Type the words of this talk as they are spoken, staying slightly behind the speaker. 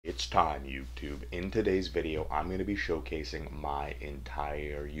It's time, YouTube. In today's video, I'm going to be showcasing my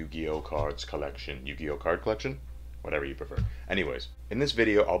entire Yu-Gi-Oh cards collection. Yu-Gi-Oh card collection? Whatever you prefer. Anyways, in this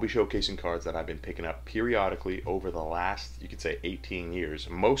video, I'll be showcasing cards that I've been picking up periodically over the last, you could say 18 years,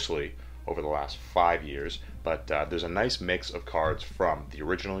 mostly over the last 5 years, but there's a nice mix of cards from the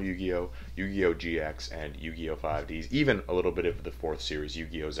original Yu-Gi-Oh, Yu-Gi-Oh GX, and Yu-Gi-Oh 5Ds, even a little bit of the 4th series,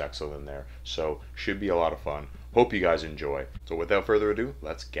 Yu-Gi-Oh Zexal in there, so should be a lot of fun. Hope you guys enjoy. So without further ado,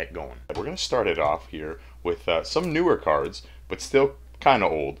 let's get going. We're going to start it off here with some newer cards, but still kind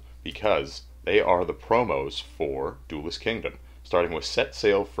of old, because they are the promos for Duelist Kingdom. Starting with Set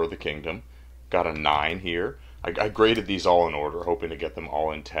Sail for the Kingdom, got a 9 here. I graded these all in order, hoping to get them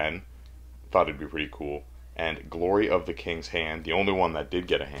all in 10. Thought it'd be pretty cool. And Glory of the King's Hand, the only one that did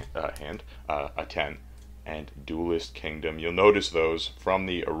get a 10. And Duelist Kingdom. You'll notice those from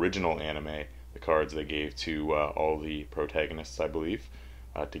the original anime, the cards they gave to all the protagonists, I believe,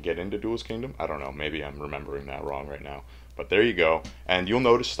 to get into Duelist Kingdom. I don't know, maybe I'm remembering that wrong right now. But there you go. And you'll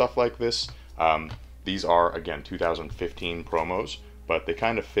notice stuff like this. These are, again, 2015 promos, but they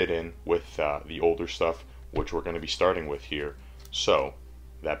kind of fit in with the older stuff, which we're going to be starting with here. So,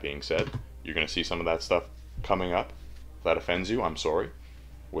 that being said, you're going to see some of that stuff coming up. If that offends you, I'm sorry.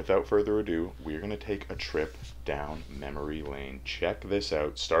 Without further ado, we're going to take a trip down memory lane. Check this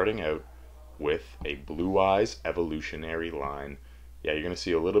out. Starting out with a Blue Eyes Evolutionary line. Yeah, you're going to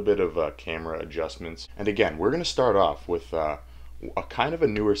see a little bit of camera adjustments. And again, we're going to start off with a kind of a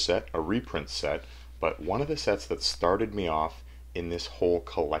newer set, a reprint set, but one of the sets that started me off in this whole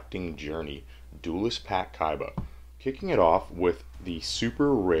collecting journey, Duelist Pack Kaiba. Kicking it off with the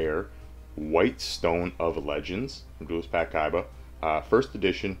super rare White Stone of Legends from Duelist Pack Kaiba, first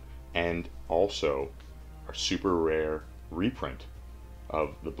edition, and also our super rare reprint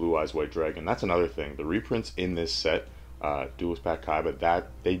of the Blue Eyes White Dragon. That's another thing. The reprints in this set, Duelist Pack Kaiba, that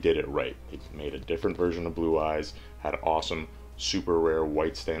they did it right. They made a different version of Blue Eyes, had awesome super rare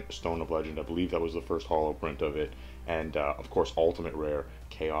White Stone of Legend. I believe that was the first holo print of it, and of course ultimate rare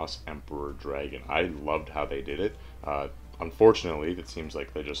Chaos Emperor Dragon. I loved how they did it. Unfortunately, it seems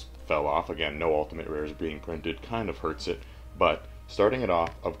like they just fell off. Again, no ultimate rares being printed kind of hurts it, but starting it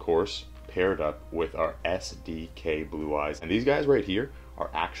off, of course, paired up with our SDK Blue Eyes. And these guys right here are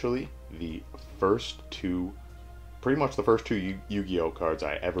actually the first two, pretty much the first two Yu-Gi-Oh cards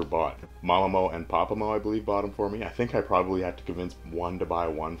I ever bought. Malamo and Papamo, I believe, bought them for me. I think I probably had to convince one to buy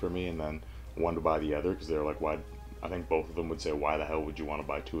one for me and then one to buy the other, because they're like, why? I think both of them would say, why the hell would you want to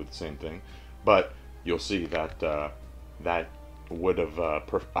buy two of the same thing? But you'll see that that would have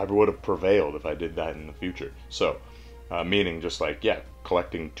I would have prevailed if I did that in the future. So meaning just like, yeah,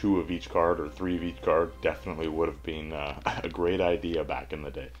 collecting 2 of each card or 3 of each card definitely would have been a great idea back in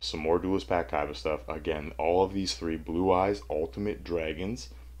the day. Some more Duelist Pack Kaiba stuff. Again, all of these 3 Blue Eyes Ultimate Dragons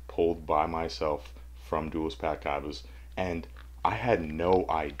pulled by myself from Duelist Pack Kaibas, and I had no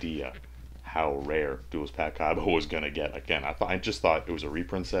idea how rare Duelist Pack Kaiba was gonna get. Again, I just thought it was a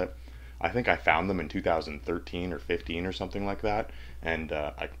reprint set. I think I found them in 2013 or 15 or something like that, and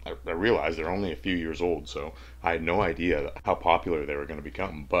I realized they're only a few years old, so I had no idea how popular they were going to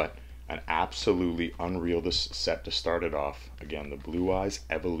become, but an absolutely unreal set to start it off. Again, the Blue Eyes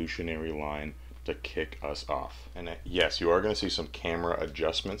Evolutionary line to kick us off. And yes, you are going to see some camera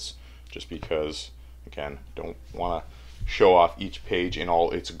adjustments, just because, again, don't want to show off each page in all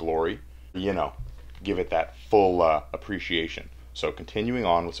its glory. You know, give it that full appreciation. So continuing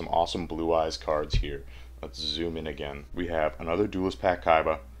on with some awesome Blue Eyes cards here. Let's zoom in again. We have another Duelist Pack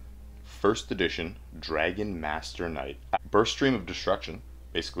Kaiba, first edition Dragon Master Knight. Burst Stream of Destruction,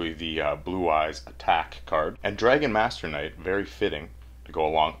 basically the Blue Eyes attack card. And Dragon Master Knight, very fitting to go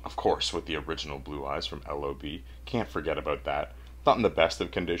along, of course, with the original Blue Eyes from LOB. Can't forget about that. Not in the best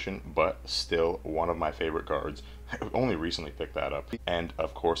of condition, but still one of my favorite cards. I only recently picked that up. And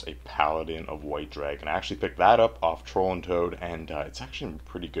of course, a Paladin of White Dragon. I actually picked that up off Troll and Toad, and it's actually in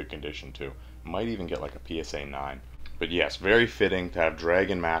pretty good condition too. Might even get like a PSA 9. But yes, very fitting to have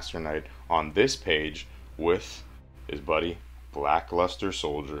Dragon Master Knight on this page with his buddy Blackluster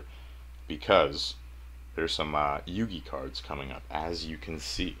Soldier, because there's some Yugi cards coming up, as you can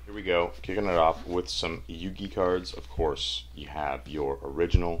see. Here we go, kicking it off with some Yugi cards. Of course, you have your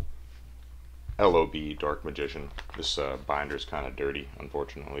original LOB Dark Magician. This binder's kind of dirty,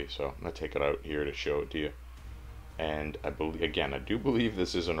 unfortunately, so I'm going to take it out here to show it to you. And I believe, again, I do believe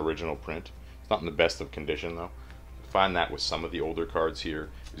this is an original print. It's not in the best of condition, though. I find that with some of the older cards here,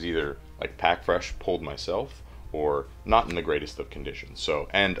 it was either like pack fresh, pulled myself, or not in the greatest of condition. So,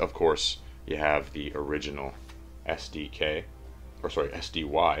 and of course, you have the original SDK, or sorry,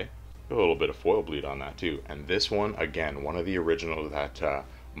 SDY, a little bit of foil bleed on that too. And this one, again, one of the originals that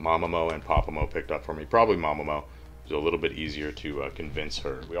Mamamo and Papamo picked up for me. Probably Mamamo. It's a little bit easier to convince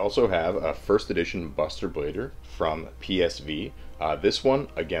her. We also have a first edition Buster Blader from PSV. This one,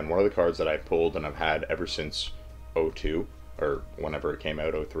 again, one of the cards that I pulled and I've had ever since 02, or whenever it came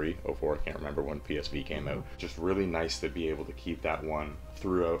out, 03, 04, I can't remember when PSV came out. Just really nice to be able to keep that one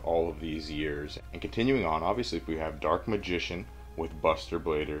throughout all of these years. And continuing on, obviously, if we have Dark Magician with Buster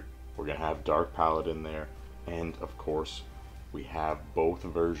Blader, we're going to have Dark Paladin there, and of course, we have both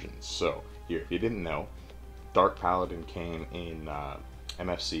versions. So, here, if you didn't know, Dark Paladin came in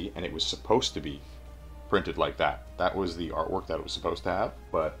MFC, and it was supposed to be printed like that. That was the artwork that it was supposed to have,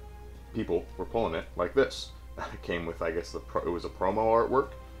 but people were pulling it like this. It came with, I guess, it was a promo artwork,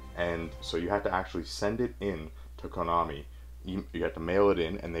 and so you had to actually send it in to Konami. You had to mail it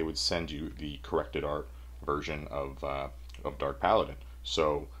in, and they would send you the corrected art version of Dark Paladin.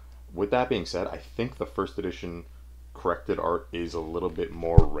 So, with that being said, I think the first edition corrected art is a little bit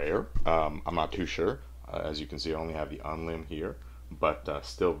more rare. I'm not too sure. As you can see, I only have the Unlim here, but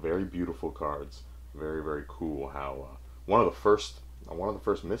still very beautiful cards. Very, very cool. How one of the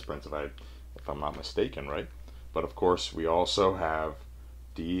first misprints, if I'm not mistaken, right? But of course, we also have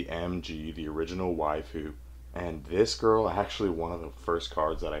DMG, the original waifu, and this girl actually one of the first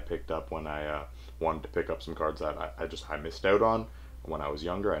cards that I picked up when I wanted to pick up some cards that I missed out on when I was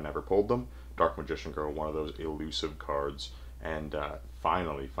younger. I never pulled them. Dark Magician Girl, one of those elusive cards, and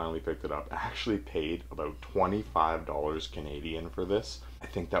finally picked it up. I actually paid about $25 Canadian for this. I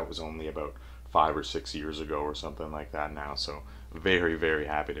think that was only about 5 or 6 years ago or something like that now, so very, very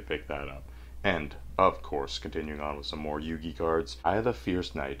happy to pick that up. And, of course, continuing on with some more Yugi cards, Gaia the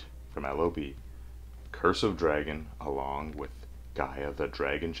Fierce Knight from LOB, Curse of Dragon, along with Gaia the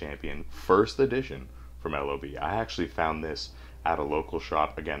Dragon Champion, first edition from LOB. I actually found this at a local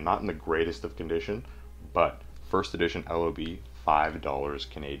shop, again, not in the greatest of condition, but first edition LOB, $5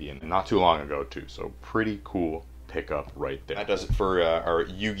 Canadian, and not too long ago too, so pretty cool pickup right there. That does it for our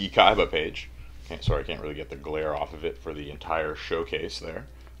Yugi Kaiba page. Sorry, I can't really get the glare off of it for the entire showcase there.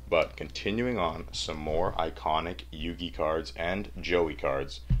 But continuing on, some more iconic Yugi cards and Joey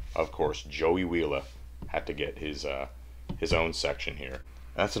cards. Of course, Joey Wheeler had to get his own section here.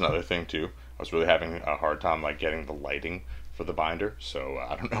 That's another thing too. I was really having a hard time getting the lighting for the binder, so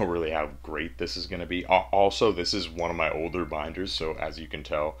I don't know really how great this is going to be. Also, this is one of my older binders, so as you can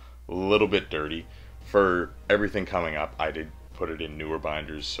tell, a little bit dirty. For everything coming up, I did put it in newer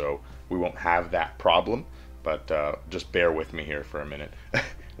binders, so we won't have that problem, but just bear with me here for a minute.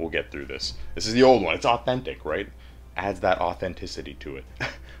 We'll get through this. This is the old one. It's authentic, right? Adds that authenticity to it.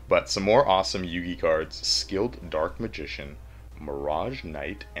 But some more awesome Yugi cards. Skilled Dark Magician, Mirage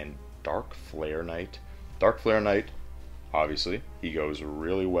Knight, and Dark Flare Knight. Dark Flare Knight, obviously, he goes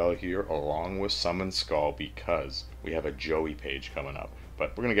really well here along with Summon Skull because we have a Joey page coming up.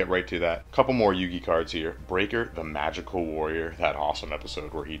 But we're going to get right to that. A couple more Yugi cards here. Breaker, the Magical Warrior. That awesome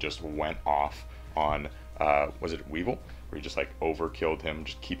episode where he just went off on, was it Weevil? Where he just overkilled him,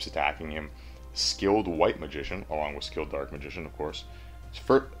 just keeps attacking him. Skilled White Magician, along with Skilled Dark Magician, of course.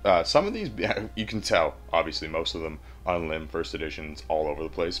 For some of these, you can tell, obviously, most of them Unlim, first editions, all over the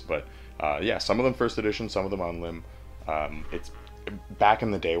place. But yeah, some of them first edition, some of them Unlim. It's back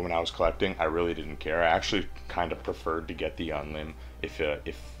in the day when I was collecting, I really didn't care. I actually kind of preferred to get the Unlim if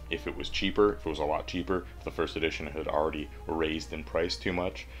it was cheaper, if it was a lot cheaper. If the first edition had already raised in price too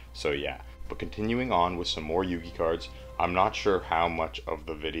much. So yeah. But continuing on with some more Yugi cards, I'm not sure how much of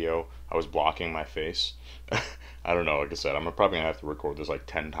the video I was blocking my face. I don't know, like I said, I'm probably going to have to record this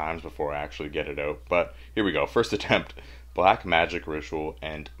 10 times before I actually get it out. But here we go, first attempt. Black Magic Ritual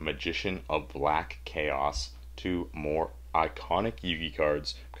and Magician of Black Chaos, two more iconic Yugi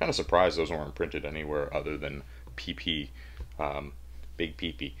cards. I'm kind of surprised those weren't printed anywhere other than PP, Big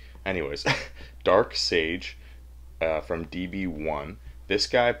PP. Anyways, Dark Sage from DB1. This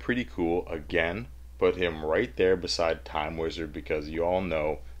guy, pretty cool. Again, put him right there beside Time Wizard because you all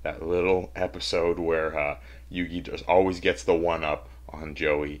know that little episode where Yugi just always gets the one-up on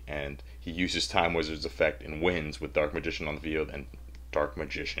Joey, and he uses Time Wizard's effect and wins with Dark Magician on the field, and Dark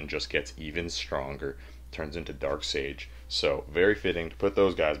Magician just gets even stronger, turns into Dark Sage. So, very fitting to put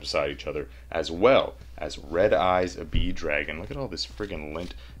those guys beside each other, as well as Red Eyes Bee Dragon. Look at all this friggin'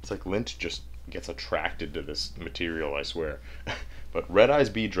 lint. It's like lint just gets attracted to this material, I swear. But Red Eyes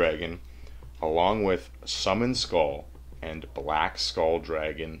Bee Dragon, along with Summon Skull and Black Skull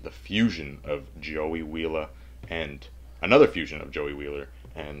Dragon, the fusion of Joey Wheeler and another fusion of Joey Wheeler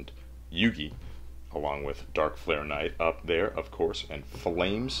and Yugi, along with Dark Flare Knight up there, of course, and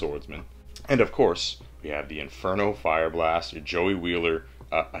Flame Swordsman. And of course, we have the Inferno Fire Blast, your Joey Wheeler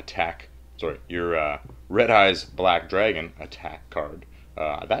your Red Eyes Black Dragon attack card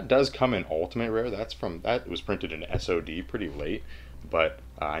That does come in Ultimate Rare. That was printed in SOD pretty late, but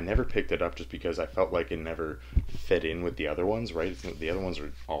I never picked it up just because I felt like it never fit in with the other ones, right? The other ones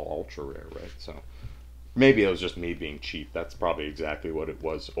are all Ultra Rare, right? So maybe it was just me being cheap. That's probably exactly what it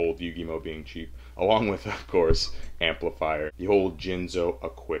was. Old Yugioh being cheap, along with, of course, Amplifier. The old Jinzo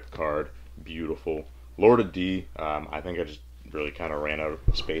Equip card, beautiful. Lord of D, I think I just really kind of ran out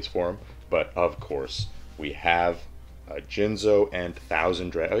of space for him, but of course we have Jinzo and Thousand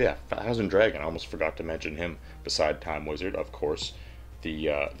Dragon. Oh yeah, Thousand Dragon. I almost forgot to mention him. Beside Time Wizard, of course,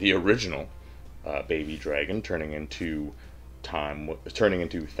 the original Baby Dragon turning into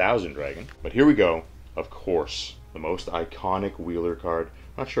Thousand Dragon. But here we go. Of course, the most iconic Wheeler card.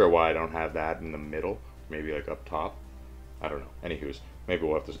 Not sure why I don't have that in the middle. Maybe like up top. I don't know. Anywho's, maybe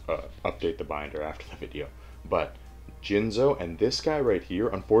we'll have to update the binder after the video. But Jinzo and this guy right here,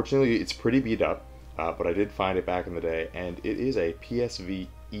 unfortunately, it's pretty beat up. But I did find it back in the day, and it is a PSVEN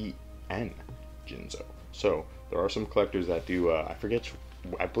Jinzo. So there are some collectors that do. I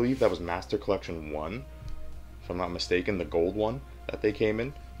believe that was Master Collection 1, if I'm not mistaken, the gold one that they came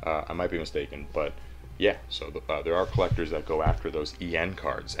in. I might be mistaken, but yeah. So there are collectors that go after those EN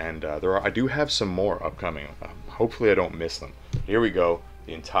cards, and I do have some more upcoming. Hopefully, I don't miss them. Here we go,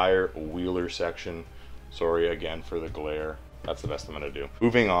 the entire Wheeler section. Sorry again for the glare. That's the best I'm gonna do.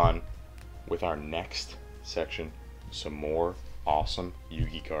 Moving on with our next section, some more awesome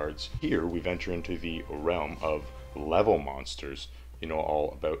Yugi cards. Here we venture into the realm of level monsters. You know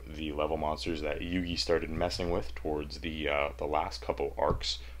all about the level monsters that Yugi started messing with towards the last couple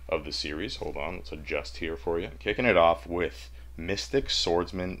arcs of the series. Hold on, let's adjust here for you. Kicking it off with Mystic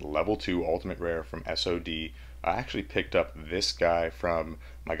Swordsman level 2 Ultimate Rare from SOD. I actually picked up this guy from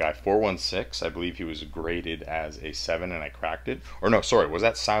my guy 416. I believe he was graded as a 7 and I cracked it. Or no, sorry, was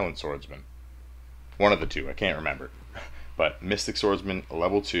that Silent Swordsman? One of the two, I can't remember. But Mystic Swordsman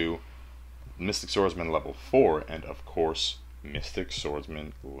level 2, Mystic Swordsman level 4, and of course Mystic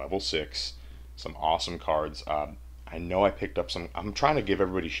Swordsman level 6. Some awesome cards. I know I picked up some. I'm trying to give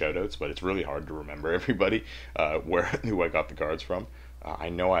everybody shoutouts, but it's really hard to remember everybody who I got the cards from. I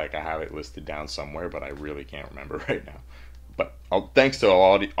know I have it listed down somewhere, but I really can't remember right now. But thanks to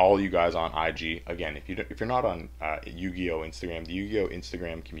all you guys on IG. Again, if you're not on Yugioh Instagram, the Yugioh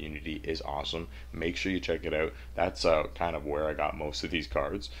Instagram community is awesome. Make sure you check it out. That's kind of where I got most of these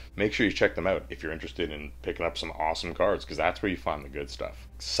cards. Make sure you check them out if you're interested in picking up some awesome cards, because that's where you find the good stuff.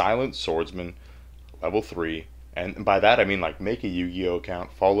 Silent Swordsman, level 3. And by that I mean like make a Yu-Gi-Oh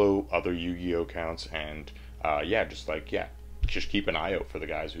account, follow other Yu-Gi-Oh accounts, and just keep an eye out for the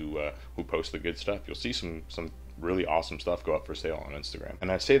guys who post the good stuff. You'll see some really awesome stuff go up for sale on Instagram.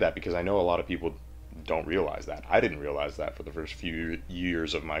 And I say that because I know a lot of people don't realize that. I didn't realize that for the first few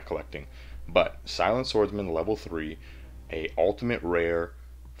years of my collecting. But Silent Swordsman level 3, a ultimate rare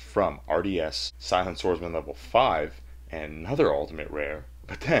from RDS, Silent Swordsman level 5, and another ultimate rare.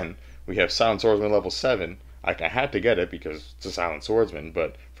 But then we have Silent Swordsman level 7. I had to get it because it's a Silent Swordsman,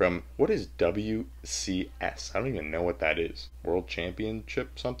 but from, what is WCS? I don't even know what that is. World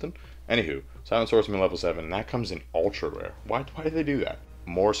Championship something? Anywho, Silent Swordsman level 7, and that comes in ultra rare. Why do they do that?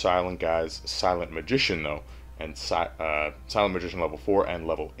 More silent guys. Silent Magician though, and Silent Magician level 4 and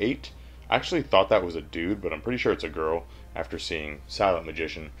level 8. I actually thought that was a dude, but I'm pretty sure it's a girl after seeing Silent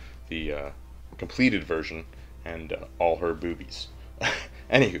Magician, the completed version, and all her boobies.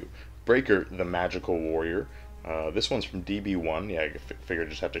 Anywho, Breaker the Magical Warrior. This one's from DB1. Yeah, I figured I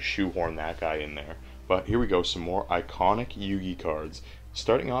just have to shoehorn that guy in there. But here we go, some more iconic Yugi cards.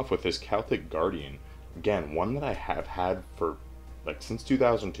 Starting off with this Celtic Guardian. Again, one that I have had for like since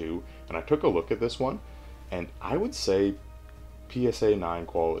 2002. And I took a look at this one, and I would say PSA 9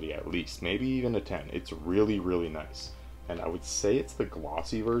 quality at least. Maybe even a 10. It's really, really nice. And I would say it's the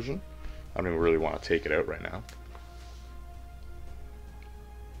glossy version. I don't even really want to take it out right now.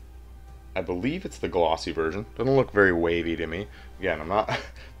 I believe it's the glossy version. Doesn't look very wavy to me. Again, I'm not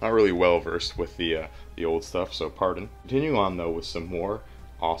really well versed with the old stuff, so pardon. Continuing on though with some more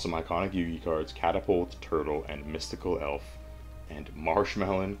awesome iconic Yugi cards: Catapult, Turtle, and Mystical Elf, and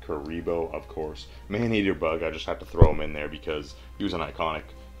Marshmallow, Karibo, of course. Man-Eater Bug, I just had to throw him in there because he was an iconic,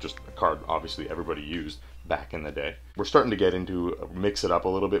 just a card obviously everybody used back in the day. We're starting to get into mix it up a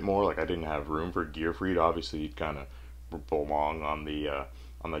little bit more. Like I didn't have room for Gearfried. Obviously, he'd kind of belong on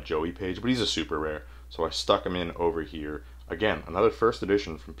the Joey page, but he's a super rare, so I stuck him in over here. Again, another first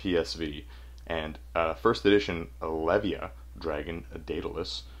edition from PSV, and first edition Levia Dragon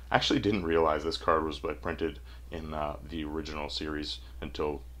Daedalus. Actually didn't realize this card was printed in the original series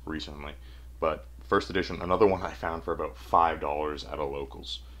until recently, but first edition, another one I found for about $5 at a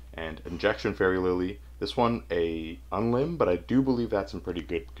locals. and Injection Fairy Lily. This one a unlim, but I do believe that's in pretty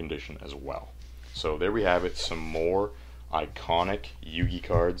good condition as well. So there we have it, some more iconic Yugi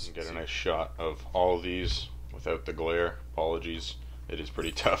cards. Get a nice shot of all of these without the glare. Apologies, it is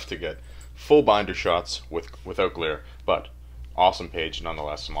pretty tough to get full binder shots without glare, but awesome page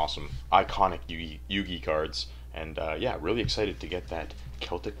nonetheless. Some awesome iconic Yugi cards, and yeah, really excited to get that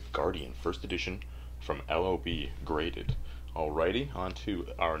Celtic Guardian first edition from LOB graded. Alrighty, on to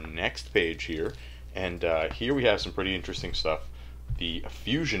our next page here, and here we have some pretty interesting stuff. The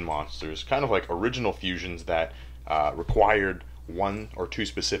fusion monsters, kind of like original fusions that required one or two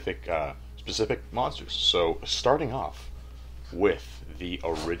specific monsters. So starting off with the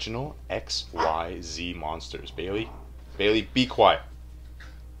original XYZ monsters. Bailey, be quiet.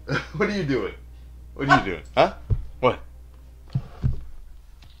 What are you doing? What are you doing? Huh? What?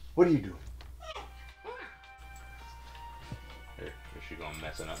 What are you doing? Here she go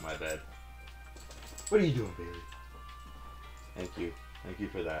messing up my bed. What are you doing, Bailey? Thank you. Thank you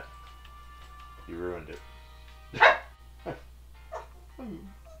for that. You ruined it.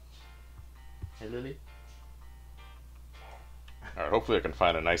 Hey, Lily. Alright, hopefully I can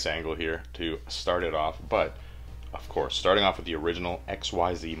find a nice angle here to start it off, but of course, starting off with the original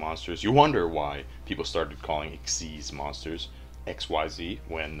XYZ monsters. You wonder why people started calling Xyz monsters XYZ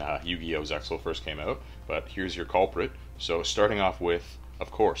when Yu-Gi-Oh! Zexal first came out, but here's your culprit. So starting off with,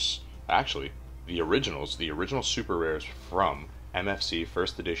 of course, actually, the originals, the original super rares from MFC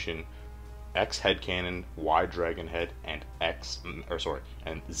first edition, X Head Cannon, Y Dragon Head, and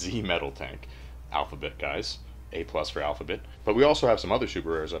and Z Metal Tank. Alphabet, guys. A+ for Alphabet. But we also have some other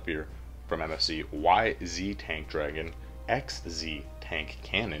super rares up here from MFC: YZ Tank Dragon, XZ Tank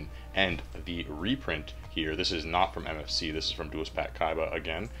Cannon, and the reprint here. This is not from MFC. This is from Duelist Pack Kaiba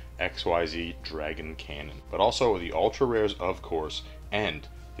again. XYZ Dragon Cannon. But also the ultra rares, of course, and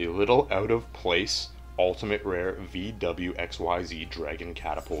the little out of place ultimate rare VWXYZ Dragon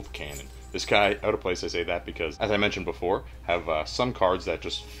Catapult Cannon. This guy, out of place, I say that because, as I mentioned before, have some cards that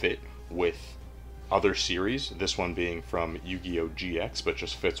just fit with other series. This one being from Yu-Gi-Oh! GX, but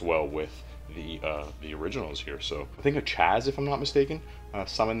just fits well with the originals here. So I think a Chaz, if I'm not mistaken,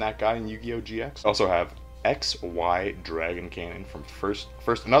 summoned that guy in Yu-Gi-Oh! GX. Also have XY Dragon Cannon from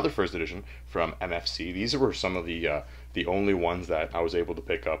another first edition from MFC. These were some of the only ones that I was able to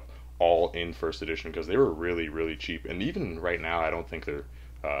pick up all in first edition because they were really cheap, and even right now I don't think they're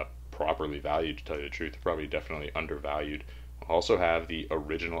properly valued, to tell you the truth. They're probably definitely undervalued. Also have the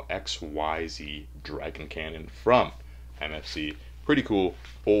original XYZ Dragon Cannon from MFC. Pretty cool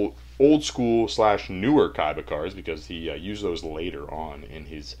old school / newer Kaiba cards, because he used those later on in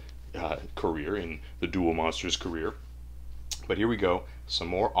his career, in the Duel Monsters career. But here we go, some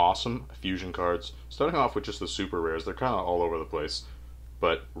more awesome fusion cards, starting off with just the super rares. They're kind of all over the place,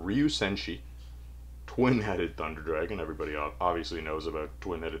 but Ryu Senshi, Twin-Headed Thunder Dragon. Everybody obviously knows about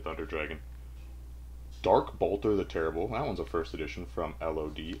Twin-Headed Thunder Dragon. Dark Bolter the Terrible, that one's a first edition from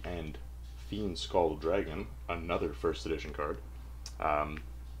LOD, and Fiend Skull Dragon, another first edition card. The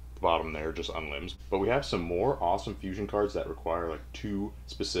bottom there, just unlimbs. But we have some more awesome fusion cards that require like two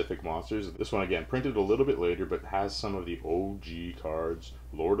specific monsters. This one, again, printed a little bit later, but has some of the OG cards,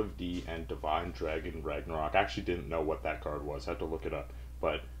 Lord of D and Divine Dragon Ragnarok. I actually didn't know what that card was, had to look it up,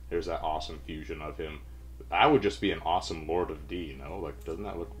 but there's that awesome fusion of him. That would just be an awesome Lord of D, you know? Like, doesn't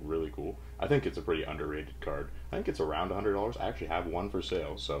that look really cool? I think it's a pretty underrated card. I think it's around $100. I actually have one for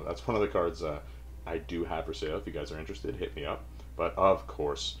sale, so that's one of the cards I do have for sale. If you guys are interested, hit me up. But of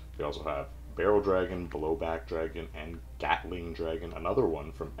course, we also have Barrel Dragon, Blowback Dragon, and Gatling Dragon, another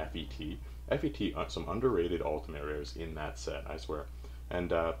one from FET. FET, some underrated ultimate rares in that set, I swear.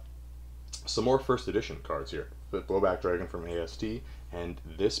 And some more first edition cards here. The Blowback Dragon from AST, and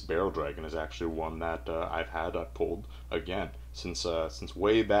this Barrel Dragon is actually one that I've pulled again since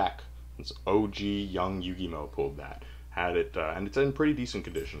way back, since OG Young Yu-Gi-Oh! Pulled that. Had it, and it's in pretty decent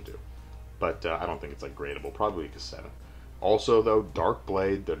condition too. But I don't think it's like gradable, probably like a 7. Also though, Dark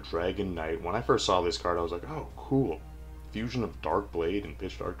Blade, the Dragon Knight. When I first saw this card, I was like, oh, cool. Fusion of Dark Blade and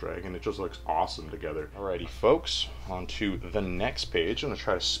Pitch Dark Dragon. It just looks awesome together. Alrighty, folks, on to the next page. I'm going to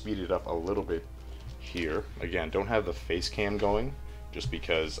try to speed it up a little bit here. Again, don't have the face cam going, just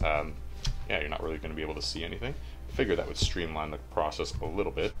because, yeah, you're not really going to be able to see anything. I figured that would streamline the process a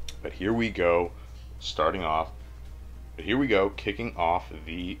little bit. But here we go, kicking off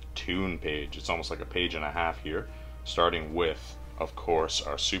the Toon page. It's almost like a page and a half here. Starting with, of course,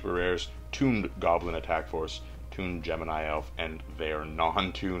 our super rares, Toon Goblin Attack Force, Toon Gemini Elf, and their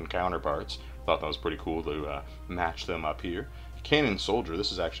non-Toon counterparts. Thought that was pretty cool to match them up here. Cannon Soldier,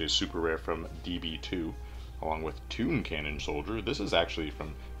 this is actually a super rare from DB2. along with Toon Cannon Soldier. This is actually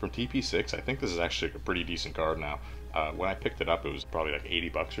from TP6. I think this is actually a pretty decent card now. When I picked it up, it was probably like 80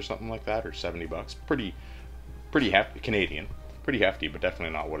 bucks or something like that, or 70 bucks. Pretty hefty, Canadian. Pretty hefty, but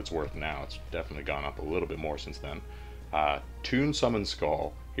definitely not what it's worth now. It's definitely gone up a little bit more since then. Toon Summon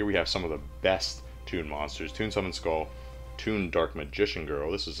Skull. Here we have some of the best Toon monsters. Toon Summon Skull, Toon Dark Magician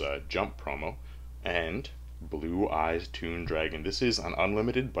Girl. This is a jump promo. And Blue Eyes Toon Dragon. This is an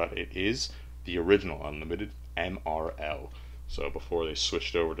unlimited, but it is the original unlimited MRL. So before they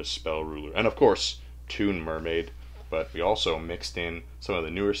switched over to Spell Ruler. And of course, Toon Mermaid. But we also mixed in some of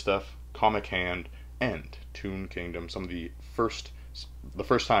the newer stuff, Comic Hand and Toon Kingdom. Some of the first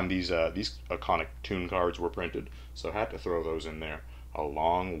time these iconic Toon cards were printed. So I had to throw those in there,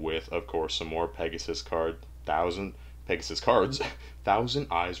 along with, of course, some more Pegasus cards, 1,000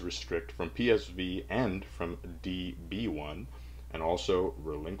 Eyes Restrict from PSV and from DB1, and also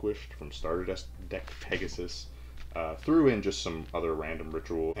Relinquished from Starter Deck Pegasus. Threw in just some other random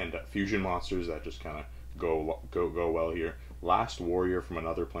ritual and fusion monsters that just kind of go well here. Last Warrior from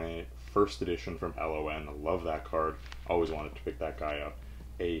Another Planet, first edition from LON. I love that card. Always wanted to pick that guy up.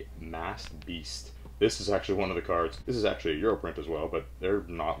 A Masked Beast. This is actually one of the cards. This is actually a Euro print as well, but they're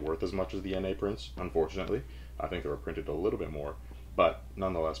not worth as much as the NA prints, unfortunately. I think they were printed a little bit more, but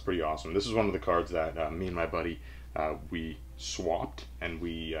nonetheless pretty awesome. This is one of the cards that me and my buddy, we swapped, and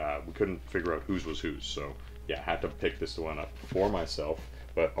we couldn't figure out whose was whose. So yeah, I had to pick this one up for myself.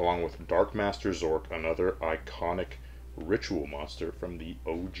 But along with Dark Master Zork, another iconic ritual monster from the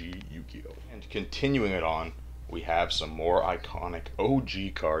OG Yugioh. And continuing it on, we have some more iconic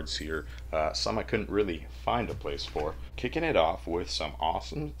OG cards here. Some I couldn't really find a place for. Kicking it off with some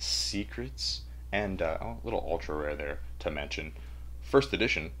awesome secrets and a little ultra rare there to mention. First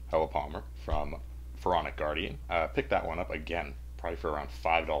edition Hella Palmer from Pharaonic Guardian. Picked that one up again, probably for around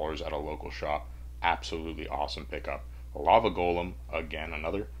 $5 at a local shop. Absolutely awesome pickup. Lava Golem, again,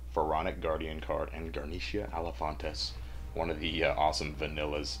 another Pharaonic Guardian card, and Garnicia Alafantes, one of the awesome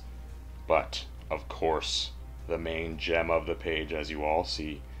vanillas. But, of course, the main gem of the page, as you all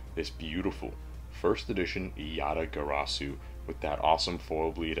see, this beautiful first edition Yada Garasu with that awesome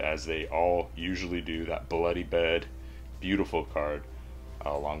foil bleed, as they all usually do, that bloody bed. Beautiful card,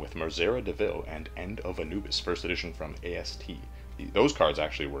 along with Merzera Deville and End of Anubis, first edition from AST. Those cards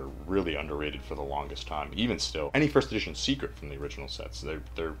actually were really underrated for the longest time. Even still, any first edition secret from the original sets,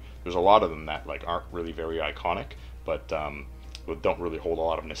 there's a lot of them that like aren't really very iconic, but don't really hold a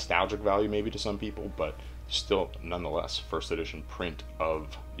lot of nostalgic value maybe to some people, but still nonetheless first edition print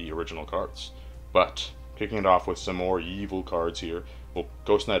of the original cards. But kicking it off with some more evil cards here, well,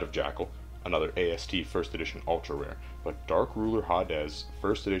 Ghost Knight of Jackal, another AST first edition ultra rare, but Dark Ruler Hades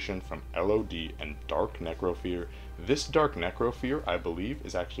first edition from LOD, and Dark Necrofear. This Dark Necrofear, I believe,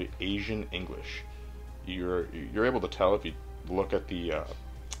 is actually Asian English. You're able to tell if you look at the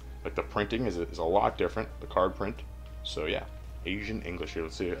like the printing is a lot different, the card print. So yeah, Asian English here.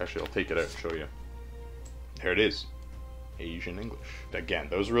 Let's see. Actually, I'll take it out and show you. There it is, Asian English. Again,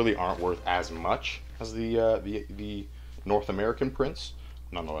 those really aren't worth as much as the North American prints.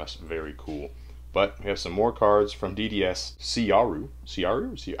 Nonetheless, very cool. But we have some more cards from DDS.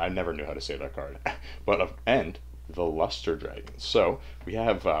 Siaru? I never knew how to say that card. And the Luster Dragon. So we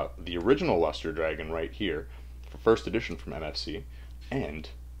have the original Luster Dragon right here for first edition from MFC, and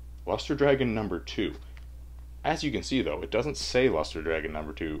Luster Dragon number 2. As you can see though, it doesn't say Luster Dragon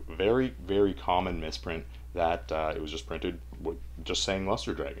number 2. Very, very common misprint that it was just printed with just saying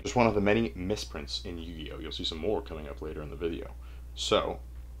Luster Dragon. Just one of the many misprints in Yu-Gi-Oh! You'll see some more coming up later in the video. So,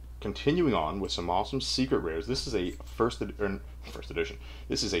 continuing on with some awesome secret rares. This is a first edition.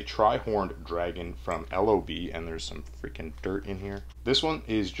 This is a Tri-Horned Dragon from LOB, and there's some freaking dirt in here. This one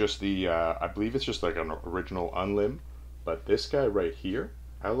is just the, I believe it's just like an original unlim, but this guy right here,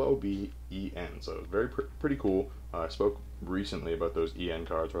 LOB-EN, so very pretty cool. I spoke recently about those EN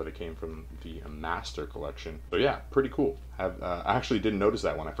cards where they came from the Master Collection. So yeah, pretty cool. I actually didn't notice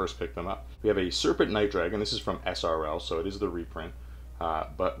that when I first picked them up. We have a Serpent Night Dragon. This is from SRL, so it is the reprint.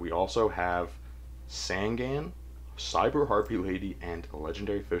 But we also have Sangan, Cyber Harpy Lady, and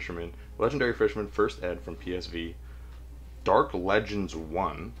Legendary Fisherman. Legendary Fisherman, first ed from PSV. Dark Legends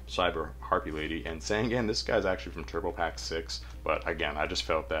 1, Cyber Harpy Lady, and Sangan. This guy's actually from Turbo Pack 6, but again, I just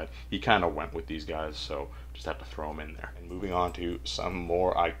felt that he kind of went with these guys, so just had to throw him in there. And moving on to some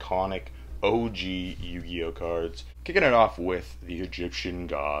more iconic OG Yu-Gi-Oh cards. Kicking it off with the Egyptian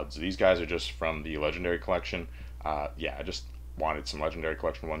Gods. These guys are just from the Legendary Collection. Yeah, I just wanted some Legendary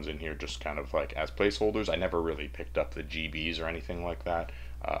Collection ones in here just kind of like as placeholders. I never really picked up the GBs or anything like that.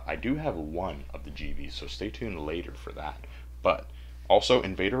 I do have one of the GBs, so stay tuned later for that. But also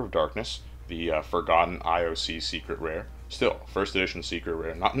Invader of Darkness, the Forgotten IOC Secret Rare. Still, first edition Secret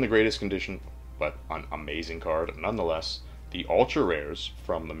Rare, not in the greatest condition, but an amazing card nonetheless. The Ultra Rares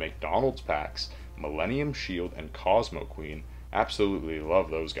from the McDonald's packs, Millennium Shield and Cosmo Queen. Absolutely love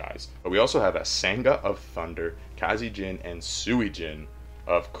those guys. But we also have a Sanga of Thunder, Kazijin, and Suijin.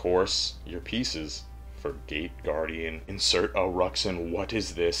 Of course, your pieces for Gate Guardian. Insert a Ruxin. What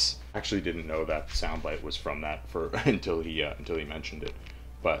is this? Actually, didn't know that soundbite was from that until he mentioned it.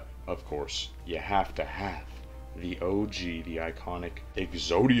 But of course, you have to have the OG, the iconic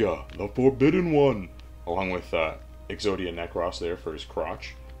Exodia, the Forbidden One, along with Exodia Necros there for his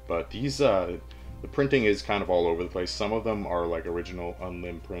crotch. But these the printing is kind of all over the place. Some of them are like original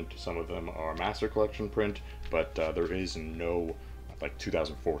Unlim print, some of them are Master Collection print, but there is no like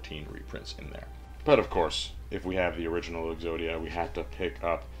 2014 reprints in there. But of course, if we have the original Exodia, we had to pick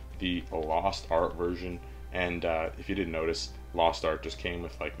up the Lost Art version. And if you didn't notice, Lost Art just came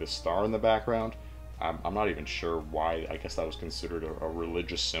with like this star in the background. I'm not even sure why. I guess that was considered a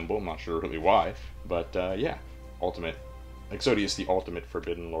religious symbol. I'm not sure really why. But yeah, Ultimate Exodia is the ultimate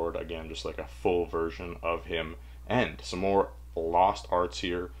Forbidden Lord. Again, just like a full version of him. And some more Lost Arts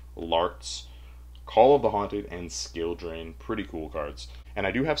here. Larts, Call of the Haunted, and Skill Drain. Pretty cool cards. And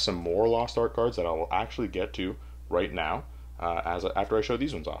I do have some more Lost Art cards that I will actually get to right now after I show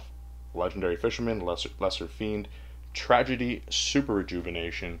these ones off. Legendary Fisherman, Lesser Fiend, Tragedy, Super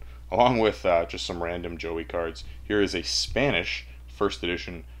Rejuvenation, along with just some random Joey cards. Here is a Spanish first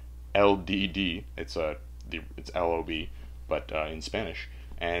edition LDD. It's LOB, but in Spanish.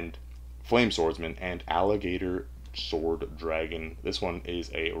 And Flame Swordsman and Alligator Sword Dragon. This one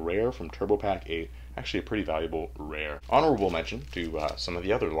is a rare from Turbo Pack 8. Actually a pretty valuable rare. Honorable mention to some of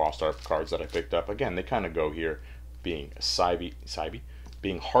the other Lost Art cards that I picked up. Again, they kind of go here, being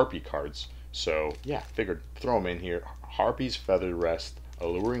being Harpy cards. So yeah, figured throw them in here. Harpy's Feather Rest,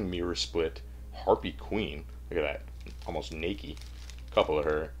 Alluring Mirror Split, Harpy Queen. Look at that, almost naked. Couple of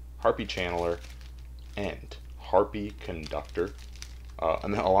her. Harpy Channeler, and Harpy Conductor.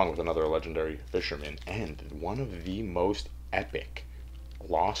 And then along with another legendary Fisherman, and one of the most epic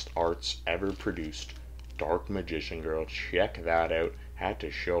Lost Arts ever produced, Dark Magician Girl. Check that out. Had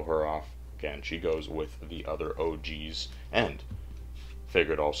to show her off. Again, she goes with the other OGs. And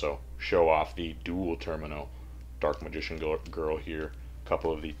figured also show off the dual terminal Dark Magician Girl here. A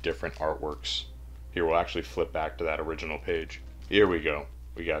couple of the different artworks. Here we'll actually flip back to that original page. Here we go.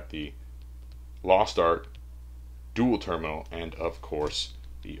 We got the Lost Art dual terminal, and of course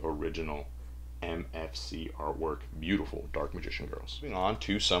the original MFC artwork. Beautiful Dark Magician Girls. Moving on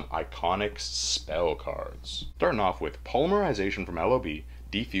to some iconic spell cards. Starting off with Polymerization from LOB,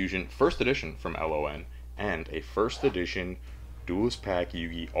 Defusion first edition from LON, and a first edition Duelist Pack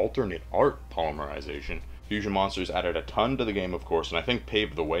Yugi alternate art Polymerization. Fusion Monsters added a ton to the game, of course, and I think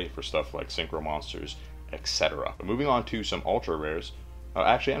paved the way for stuff like Synchro Monsters, etc. But moving on to some ultra rares.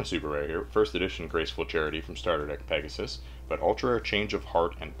 Actually, and a super rare here. First edition Graceful Charity from Starter Deck Pegasus, but ultra rare Change of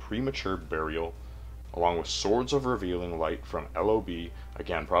Heart and Premature Burial, along with Swords of Revealing Light from LOB.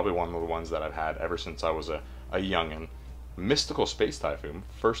 Again, probably one of the ones that I've had ever since I was a youngin'. Mystical Space Typhoon,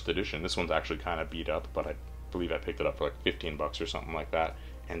 first edition. This one's actually kind of beat up, but I believe I picked it up for like 15 bucks or something like that.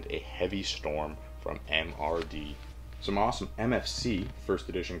 And a Heavy Storm from MRD. Some awesome MFC first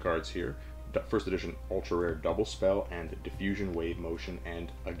edition cards here. First edition ultra rare Double Spell and Diffusion Wave Motion,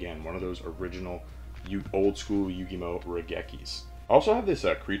 and again one of those original old school Yu-Gi-Oh Regekis. Also have this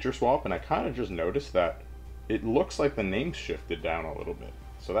creature swap, and I kind of just noticed that it looks like the name's shifted down a little bit,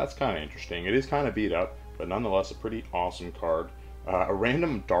 so that's kind of interesting. It is kind of beat up, but nonetheless a pretty awesome card. A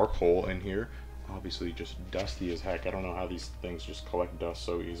random Dark Hole in here, obviously just dusty as heck. I don't know how these things just collect dust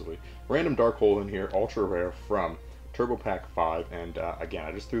so easily. Random Dark Hole in here, ultra rare from Turbo Pack 5, and again,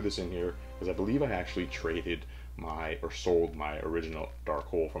 I just threw this in here because I believe I actually traded sold my original Dark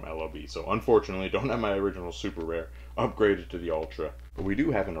Hole from LOB. So unfortunately, don't have my original super rare upgraded to the ultra, but we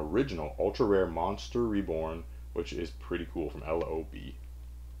do have an original ultra rare Monster Reborn, which is pretty cool, from LOB.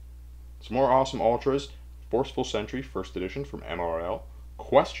 Some more awesome ultras: Forceful Sentry first edition from MRL,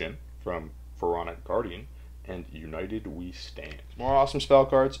 Question from Pharaonic Guardian, and United We Stand. Some more awesome spell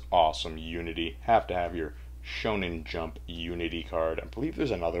cards. Awesome Unity. Have to have your Shonen Jump Unity card. I believe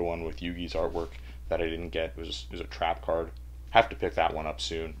there's another one with Yugi's artwork that I didn't get. It was a trap card. Have to pick that one up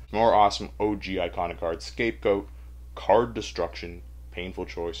soon. More awesome OG iconic cards: Scapegoat, Card Destruction, Painful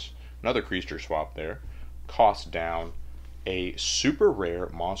Choice, another creature swap there, Cost Down, a super rare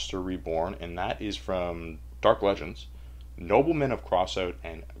Monster Reborn, and that is from Dark Legends, Noblemen of Crossout,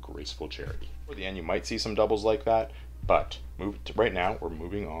 and Graceful Charity. For the end, you might see some doubles like that, But right now, we're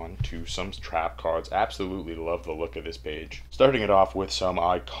moving on to some trap cards. Absolutely love the look of this page. Starting it off with some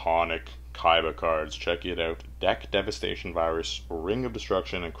iconic Kaiba cards. Check it out. Deck Devastation Virus, Ring of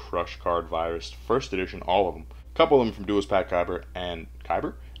Destruction, and Crush Card Virus. First edition, all of them. A couple of them from Duelist Pack Kyber and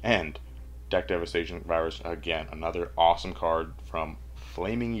Deck Devastation Virus. Again, another awesome card from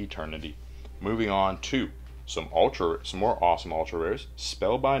Flaming Eternity. Moving on to some more awesome ultra rares.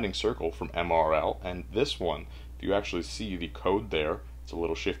 Spellbinding Circle from MRL, and this one, if you actually see the code there, it's a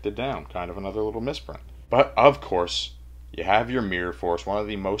little shifted down, kind of another little misprint. But of course, you have your Mirror Force, one of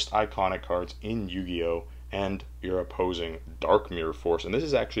the most iconic cards in Yu-Gi-Oh, and your opposing Dark Mirror Force, and this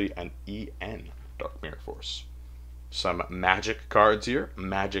is actually an EN Dark Mirror Force. Some Magic cards here.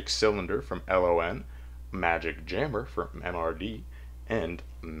 Magic Cylinder from LON, Magic Jammer from MRD, and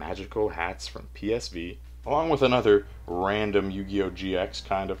Magical Hats from PSV, along with another random Yu-Gi-Oh! GX.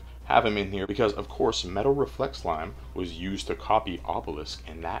 Kind of have him in here because, of course, Metal Reflect Slime was used to copy Obelisk,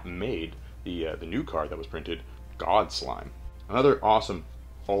 and that made the new card that was printed, God Slime. Another awesome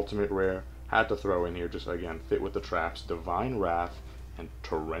ultimate rare. Had to throw in here, just again, fit with the traps. Divine Wrath and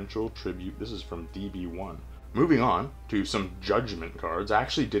Torrential Tribute. This is from DB1. Moving on to some Judgment cards. I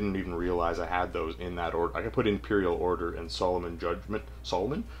actually didn't even realize I had those in that order. I could put Imperial Order and Solemn Judgment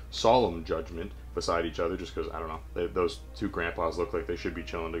beside each other just because, I don't know, those two grandpas look like they should be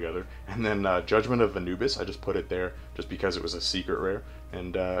chilling together. And then Judgment of Anubis, I just put it there just because it was a secret rare,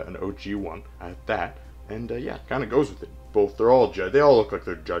 and an OG one at that. And yeah, kind of goes with it. Both, they all look like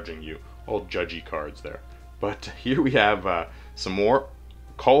they're judging you. All judgy cards there. But here we have some more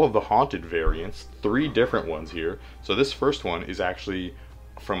Call of the Haunted variants, 3 different ones here. So this first one is actually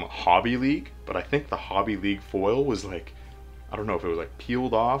from Hobby League, but I think the Hobby League foil was like, I don't know if it was like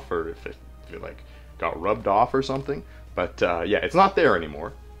peeled off or if it like got rubbed off or something. But yeah, it's not there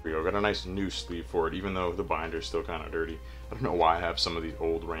anymore. Here we go, got a nice new sleeve for it, even though the binder's still kind of dirty. I don't know why I have some of these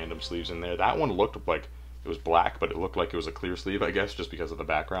old random sleeves in there. That one looked like it was black, but it looked like it was a clear sleeve, I guess, just because of the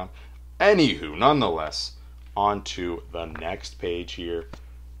background. Anywho, nonetheless, on to the next page here.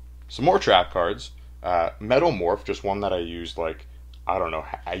 Some more trap cards. Metal Morph, just one that I used, like, I don't know,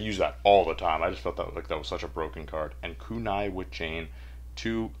 I use that all the time. I just felt that that was such a broken card. And Kunai with Chain,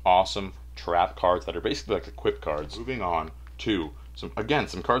 2 awesome trap cards that are basically like equip cards. Moving on to some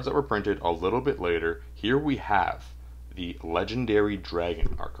cards that were printed a little bit later. Here we have the Legendary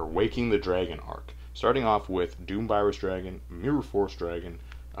Dragon arc, or Waking the Dragon arc. Starting off with Doom Virus Dragon, Mirror Force Dragon,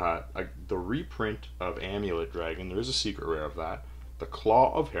 the reprint of Amulet Dragon. There is a secret rare of that. The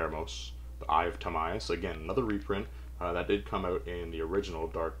Claw of Hermos, the Eye of Timaeus, again, another reprint that did come out in the original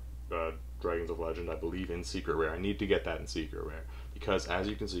Dark Dragons of Legend, I believe, in Secret Rare. I need to get that in Secret Rare, because as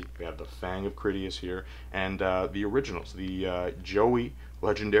you can see, we have the Fang of Critias here, and the originals, the Joey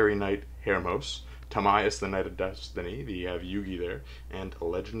Legendary Knight Hermos, Timaeus the Knight of Destiny, you have Yugi there, and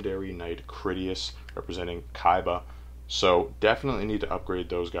Legendary Knight Critias representing Kaiba. So definitely need to upgrade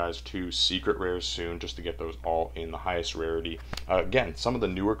those guys to secret rares soon, just to get those all in the highest rarity. Again, some of the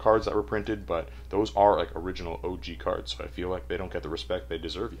newer cards that were printed, but those are like original OG cards, so I feel like they don't get the respect they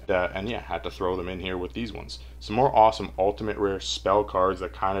deserve yet. And yeah, had to throw them in here with these ones. Some more awesome ultimate rare spell cards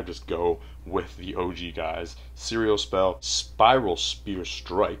that kind of just go with the OG guys. Serial Spell, Spiral Spear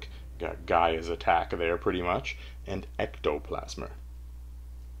Strike, got Gaia's Attack there pretty much, and Ectoplasmer.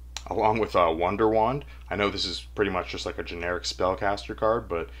 Along with Wonder Wand. I know this is pretty much just like a generic spellcaster card,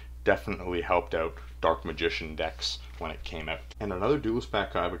 but definitely helped out Dark Magician decks when it came out. And another Duelist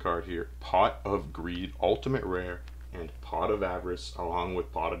Pack Kaiba card here, Pot of Greed, Ultimate Rare, and Pot of Avarice, along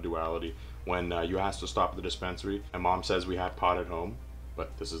with Pot of Duality. When you ask to stop at the dispensary, and Mom says we have pot at home,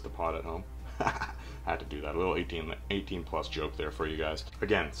 but this is the pot at home. I had to do that, a little 18 plus joke there for you guys.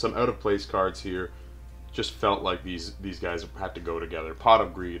 Again, some out of place cards here. Just felt like these guys had to go together. Pot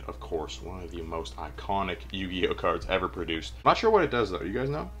of Greed, of course, one of the most iconic Yu-Gi-Oh cards ever produced. Not sure what it does though. You guys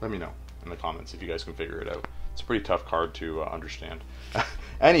know? Let me know in the comments if you guys can figure it out. It's a pretty tough card to understand.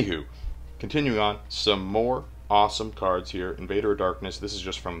 Anywho, continuing on, some more awesome cards here. Invader of Darkness. This is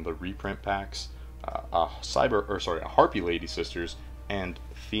just from the reprint packs. A Harpy Lady Sisters and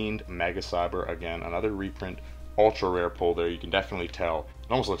Fiend Mega Cyber. Again, another reprint, ultra rare pull there. You can definitely tell.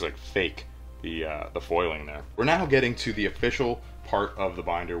 It almost looks like fake. The foiling there. We're now getting to the official part of the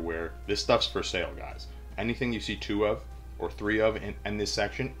binder where this stuff's for sale, guys. Anything you see 2 of or 3 of in this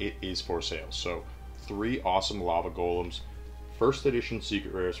section, it is for sale. So 3 awesome Lava Golems, first edition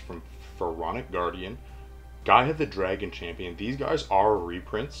secret rares from Pharaonic Guardian, Gaia the Dragon Champion. These guys are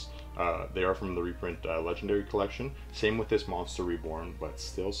reprints. They are from the reprint Legendary Collection. Same with this Monster Reborn, but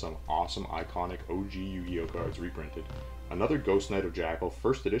still some awesome iconic OG Yu-Gi-Oh cards reprinted. Another Ghost Knight of Jackal,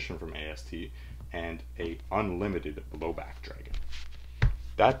 first edition from AST. and a unlimited blowback dragon.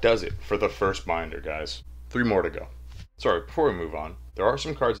 That does it for the first binder, guys. 3 more to go. Sorry, before we move on, there are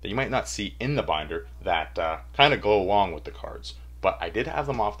some cards that you might not see in the binder that kind of go along with the cards, but I did have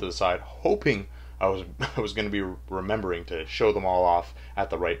them off to the side, hoping I was going to be remembering to show them all off at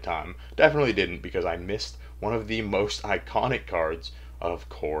the right time. Definitely didn't, because I missed one of the most iconic cards, of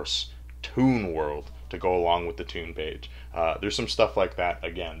course, Toon World, to go along with the Toon page. There's some stuff like that,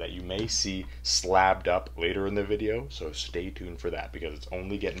 again, that you may see slabbed up later in the video, so stay tuned for that, because it's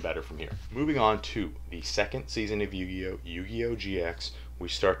only getting better from here. Moving on to the second season of Yu-Gi-Oh! Yu-Gi-Oh! GX, we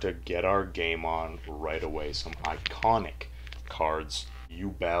start to get our game on right away. Some iconic cards.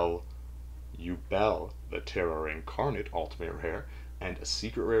 Yubel, the Terror Incarnate Ultimate Rare, and a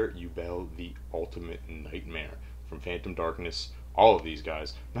secret rare, Yubel, the Ultimate Nightmare from Phantom Darkness. All of these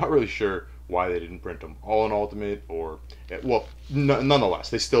guys. Not really sure why they didn't print them all in Ultimate, or, well, nonetheless,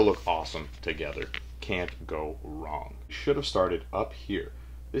 they still look awesome together. Can't go wrong. Should have started up here.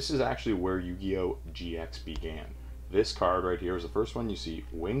 This is actually where Yu-Gi-Oh! GX began. This card right here is the first one you see.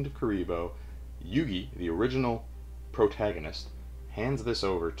 Winged Kuriboh. Yugi, the original protagonist, hands this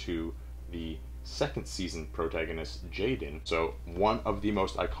over to the second season protagonist, Jaden. So one of the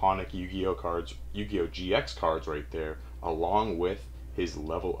most iconic Yu-Gi-Oh! Cards, Yu-Gi-Oh! GX cards right there, along with his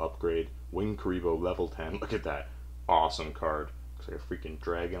level upgrade, Winged Kuriboh level 10. Look at that. Awesome card. Looks like a freaking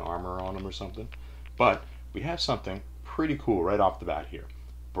dragon armor on him or something. But we have something pretty cool right off the bat here.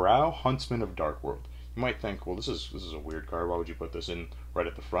 Brow, Huntsman of Dark World. You might think, well, this is a weird card. Why would you put this in right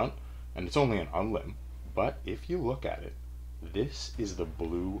at the front? And it's only an unlim. But if you look at it, this is the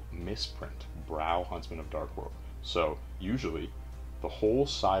blue misprint, Brow, Huntsman of Dark World. So usually the whole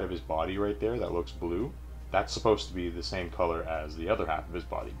side of his body right there that looks blue, that's supposed to be the same color as the other half of his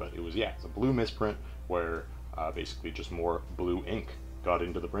body, but it was, yeah, it's a blue misprint where basically just more blue ink got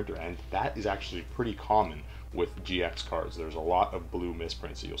into the printer, and that is actually pretty common with GX cards. There's a lot of blue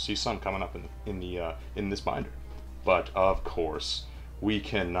misprints. You'll see some coming up in this binder. But of course, we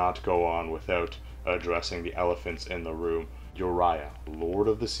cannot go on without addressing the elephants in the room. Uriah, Lord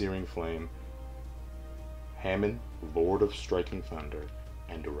of the Searing Flame, Hammond, Lord of Striking Thunder,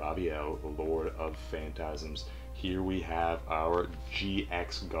 and Raviel, Lord of Phantasms. Here we have our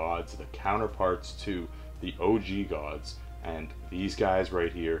GX gods, the counterparts to the OG gods, and these guys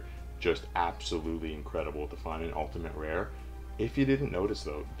right here, just absolutely incredible to find an ultimate rare. If you didn't notice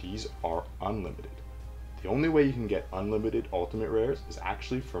though, these are unlimited. The only way you can get unlimited ultimate rares is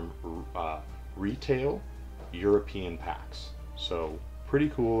actually from retail European packs. So pretty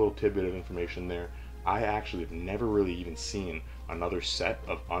cool little tidbit of information there. I actually have never really even seen another set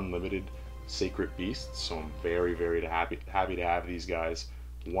of unlimited Sacred Beasts, so I'm very, very happy to have these guys.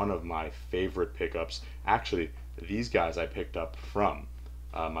 One of my favorite pickups. Actually, these guys I picked up from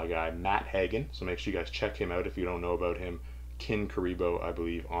my guy Matt Hagen, so make sure you guys check him out if you don't know about him. Kin Kuriboh, I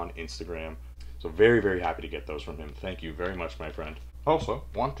believe, on Instagram. So very, very happy to get those from him. Thank you very much, my friend. Also,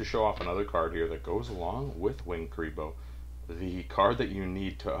 want to show off another card here that goes along with Winged Kuriboh. The card that you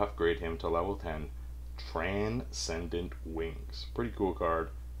need to upgrade him to level 10, Transcendent Wings. Pretty cool card.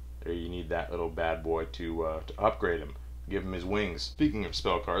 There you need that little bad boy to upgrade him. Give him his wings. Speaking of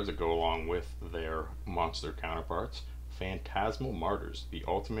spell cards that go along with their monster counterparts, Phantasmal Martyrs, the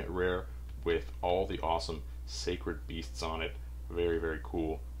ultimate rare with all the awesome Sacred Beasts on it. Very, very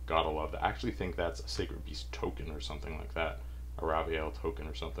cool. Gotta love that. I actually think that's a Sacred Beast token or something like that. A Raviel token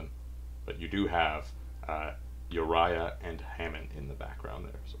or something. But you do have Uriah and Hammond in the background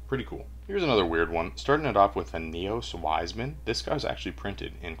there. So pretty cool. Here's another weird one. Starting it off with a Neos Wiseman. This guy's actually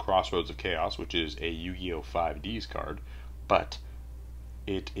printed in Crossroads of Chaos, which is a Yu-Gi-Oh! 5Ds card. But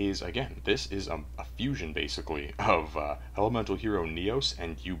it is, again, this is a fusion basically of Elemental Hero Neos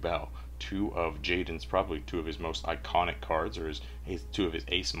and Yubel. Two of Jaden's, probably two of his most iconic cards, or two of his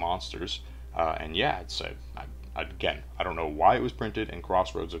ace monsters. And yeah, it's again, I don't know why it was printed in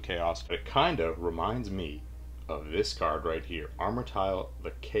Crossroads of Chaos, but it kind of reminds me of this card right here, Armityle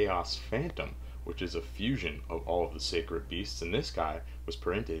the Chaos Phantom, which is a fusion of all of the Sacred Beasts, and this guy was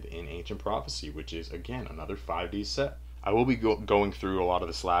printed in Ancient Prophecy, which is, again, another 5D set. I will be going through a lot of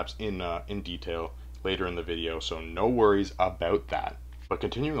the slabs in detail later in the video, so no worries about that. But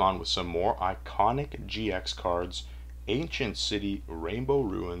continuing on with some more iconic GX cards, Ancient City, Rainbow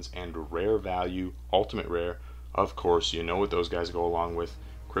Ruins, and Rare Value, Ultimate Rare. Of course, you know what those guys go along with.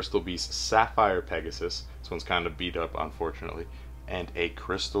 Crystal Beast Sapphire Pegasus. This one's kind of beat up, unfortunately. And a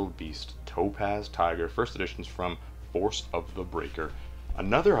Crystal Beast Topaz Tiger. First edition's from Force of the Breaker.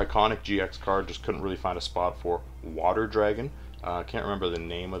 Another iconic GX card, just couldn't really find a spot for. Water Dragon. Can't remember the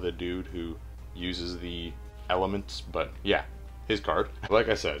name of the dude who uses the elements, but yeah, his card. Like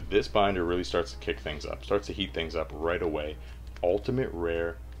I said, this binder really starts to kick things up, starts to heat things up right away. Ultimate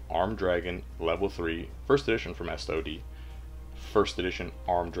Rare Armed Dragon Level 3, first edition from SOD. First edition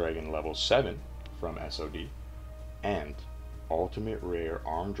Armed Dragon Level 7 from SOD. And Ultimate Rare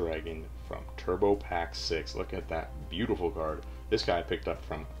Armed Dragon from Turbo Pack 6. Look at that beautiful card. This guy I picked up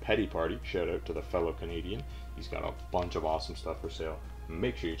from Petty Party. Shout out to the fellow Canadian. He's got a bunch of awesome stuff for sale.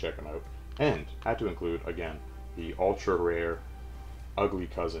 Make sure you check him out. And had to include, again, the Ultra Rare Ugly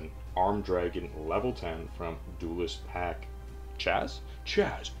Cousin Armed Dragon Level 10 from Duelist Pack. Chaz,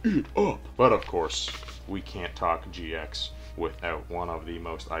 eat up! But of course, we can't talk GX without one of the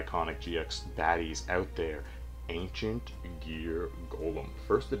most iconic GX baddies out there, Ancient Gear Golem.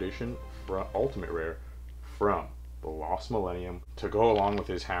 First edition Ultimate Rare from the Lost Millennium, to go along with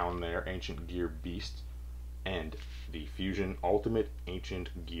his hound there, Ancient Gear Beast, and the Fusion Ultimate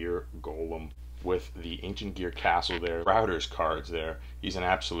Ancient Gear Golem with the Ancient Gear Castle there. Crowder's cards there. He's an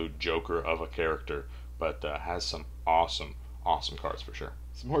absolute joker of a character, but has some awesome cards for sure.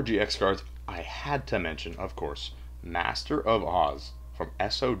 Some more GX cards I had to mention, of course. Master of Oz from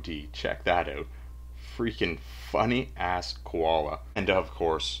SOD. Check that out. Freaking funny ass koala. And of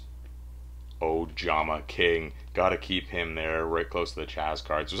course, Ojama King. Gotta keep him there right close to the Chaz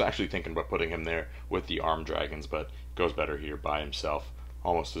cards. Was actually thinking about putting him there with the Armed Dragons, but goes better here by himself.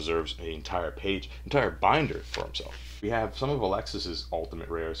 Almost deserves an entire page, entire binder for himself. We have some of Alexis's Ultimate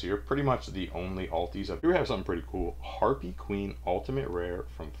Rares here, pretty much the only Alties. Here we have something pretty cool. Harpy Queen Ultimate Rare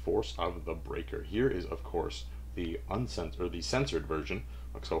from Force of the Breaker. Here is, of course, the uncensored, or the censored version.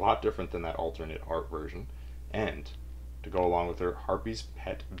 Looks a lot different than that alternate art version. And to go along with her, Harpy's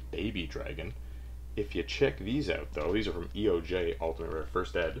Pet Baby Dragon. If you check these out, though, these are from EOJ Ultimate Rare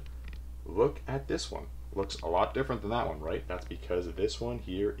First Ed. Look at this one. Looks a lot different than that one, right? That's because this one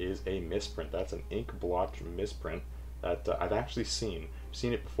here is a misprint. That's an ink blotch misprint that I've actually seen. I've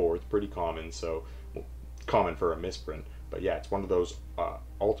seen it before. It's pretty common, so well, common for a misprint. But yeah, it's one of those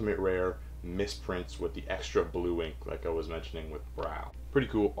Ultimate Rare misprints with the extra blue ink, like I was mentioning with Brow. Pretty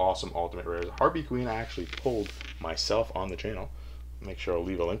cool, awesome Ultimate Rares. Harpy Queen I actually pulled myself on the channel. Make sure I'll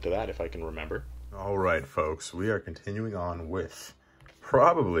leave a link to that if I can remember. All right, folks, we are continuing on with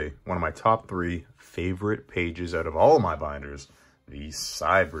probably one of my top 3 favorite pages out of all of my binders, the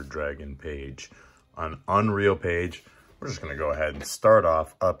Cyber Dragon page. An Unreal page. We're just going to go ahead and start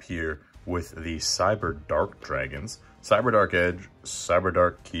off up here with the Cyber Dark Dragons. Cyber Dark Edge, Cyber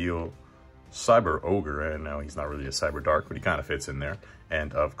Dark Keel, Cyber Ogre, and now he's not really a Cyber Dark, but he kind of fits in there.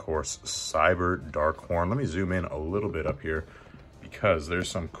 And of course, Cyber Dark Horn. Let me zoom in a little bit up here because there's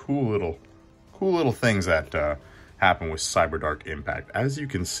some cool little things that happen with Cyber Dark Impact. As you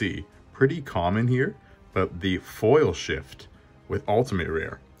can see, pretty common here, but the foil shift with Ultimate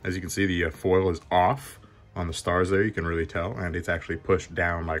Rare. As you can see, the foil is off on the stars there, you can really tell, and it's actually pushed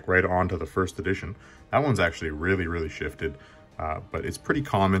down like right onto the first edition. That one's actually really shifted, but it's pretty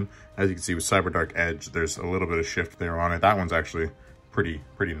common. As you can see with Cyber Dark Edge, there's a little bit of shift there on it. That one's actually pretty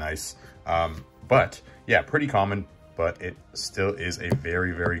nice. But yeah, pretty common, but it still is a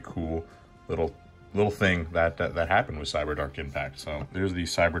very cool little thing that happened with Cyber Dark Impact. So there's the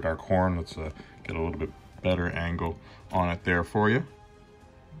Cyber Dark Horn. Let's get a little bit better angle on it there for you.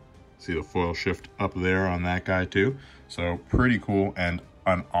 See the foil shift up there on that guy too. So pretty cool and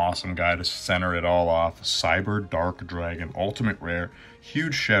an awesome guy to center it all off. Cyber Dark Dragon Ultimate Rare.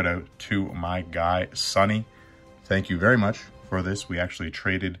 Huge shout out to my guy Sunny. Thank you very much for this. We actually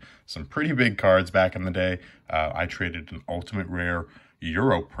traded some pretty big cards back in the day. I traded an Ultimate Rare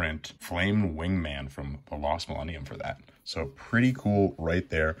Europrint Flame Wingman from the Lost Millennium for that. So pretty cool right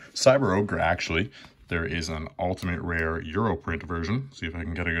there. Cyber Ogre, actually, there is an Ultimate Rare Europrint version. See if I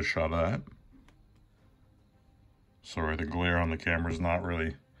can get a good shot of that. Sorry, the glare on the camera is not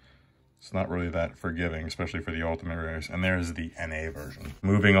really that forgiving, especially for the Ultimate Rares. And there's the NA version.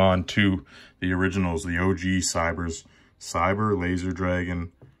 Moving on to the originals, the OG Cybers. Cyber Laser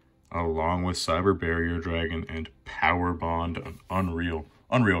Dragon, along with Cyber Barrier Dragon and Power Bond, an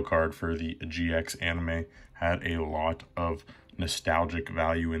Unreal card for the GX anime. Had a lot of nostalgic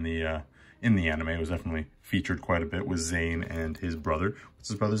value in the anime. It was definitely featured quite a bit with Zane and his brother. What's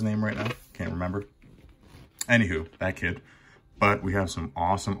his brother's name right now? Can't remember. Anywho, that kid. But we have some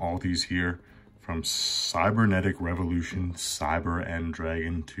awesome alties here from Cybernetic Revolution, Cyber End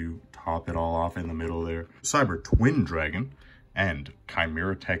Dragon to top it all off in the middle there. Cyber Twin Dragon and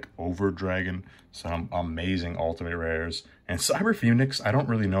Chimera Tech Over Dragon. Some amazing Ultimate Rares. And Cyber Phoenix, I don't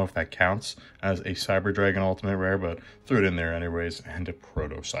really know if that counts as a Cyber Dragon Ultimate Rare, but threw it in there anyways. And a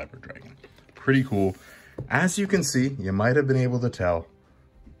Proto Cyber Dragon. Pretty cool. As you can see, you might have been able to tell,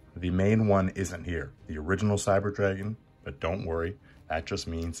 the main one isn't here. The original Cyber Dragon but don't worry. That just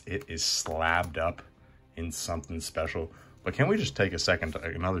means it is slabbed up in something special. But can we just take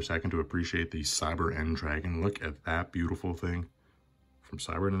another second to appreciate the Cyber End Dragon? Look at that beautiful thing from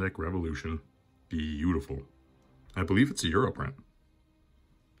Cybernetic Revolution. Beautiful. I believe it's a Euro print.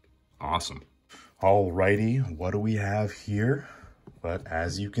 Awesome. Alrighty, what do we have here? But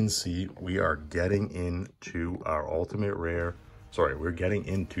as you can see, we are getting into our ultimate rare. Sorry, we're getting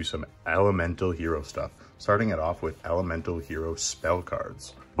into some Elemental Hero stuff. Starting it off with Elemental Hero spell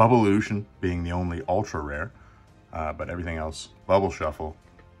cards. Bubblelution being the only ultra rare. But everything else, Bubble Shuffle,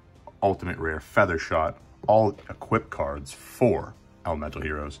 Ultimate Rare, Feather Shot, all equip cards for Elemental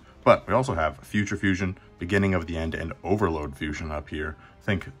Heroes. But we also have Future Fusion, Beginning of the End, and Overload Fusion up here. I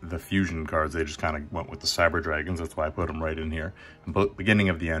think the Fusion cards, they just kind of went with the Cyber Dragons. That's why I put them right in here. But Beginning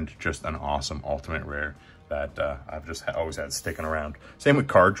of the End, just an awesome Ultimate Rare that I've just always had sticking around. Same with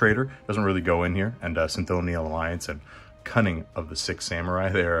Card Trader, doesn't really go in here. And Synthonial Alliance and Cunning of the Six Samurai.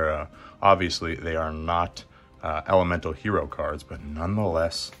 They're obviously, they are not Elemental Hero cards, but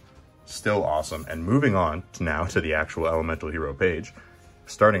nonetheless still awesome. And moving on now to the actual Elemental Hero page,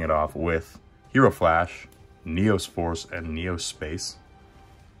 starting it off with Hero Flash, Neos Force, and Neos Space,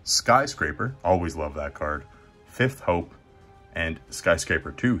 Skyscraper, always love that card, Fifth Hope, and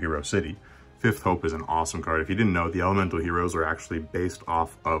Skyscraper 2 Hero City. Fifth Hope is an awesome card. If you didn't know, the Elemental Heroes are actually based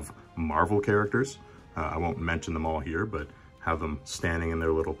off of Marvel characters. I won't mention them all here, but have them standing in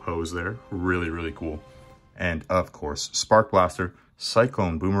their little pose there. Really, really cool. And of course, Spark Blaster,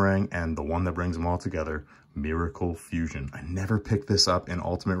 Cyclone Boomerang, and the one that brings them all together, Miracle Fusion. I never picked this up in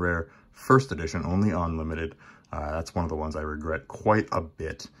Ultimate Rare First Edition, only Unlimited. That's one of the ones I regret quite a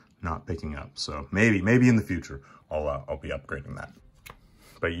bit not picking up. So maybe in the future, I'll be upgrading that.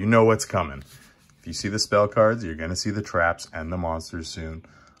 But you know what's coming. If you see the spell cards, you're gonna see the traps and the monsters soon.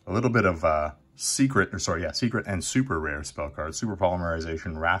 A little bit of secret and super rare spell cards, Super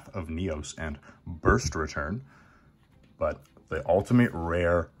Polymerization, Wrath of Neos, and Burst Return. But the ultimate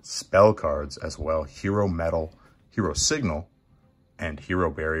rare spell cards as well, Hero Metal, Hero Signal, and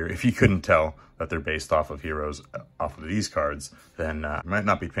Hero Barrier. If you couldn't tell that they're based off of heroes, off of these cards, then you might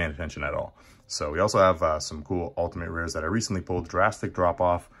not be paying attention at all. So we also have some cool ultimate rares that I recently pulled. Drastic Drop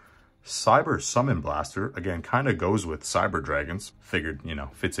Off, Cyber Summon Blaster, again, kind of goes with Cyber Dragons. Figured, you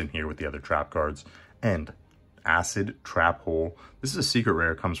know, fits in here with the other trap cards. And Acid Trap Hole. This is a secret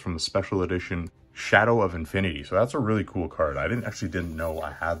rare, comes from the special edition Shadow of Infinity. So that's a really cool card. I didn't know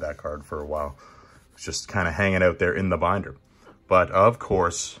I had that card for a while. It's just kind of hanging out there in the binder. But of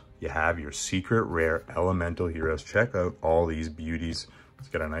course, you have your secret rare Elemental Heroes. Check out all these beauties. Let's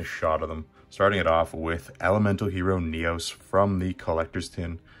get a nice shot of them. Starting it off with Elemental Hero Neos from the Collector's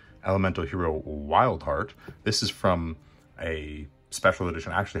Tin. Elemental Hero Wildheart. This is from a special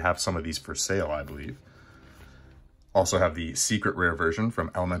edition. I actually have some of these for sale, I believe. Also have the secret rare version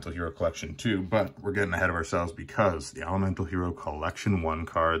from Elemental Hero Collection 2, but we're getting ahead of ourselves because the Elemental Hero Collection 1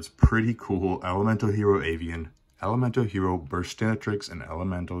 cards, pretty cool. Elemental Hero Avian, Elemental Hero Burstinatrix, and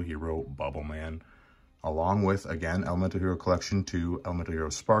Elemental Hero Bubbleman. Along with, again, Elemental Hero Collection 2, Elemental Hero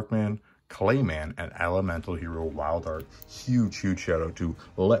Sparkman, Clayman, and Elemental Hero Wildheart. Huge shout out to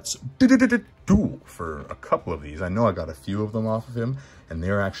Let's Duel for a couple of these. I know I got a few of them off of him, and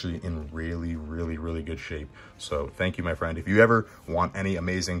they're actually in really good shape. So thank you, my friend. If you ever want any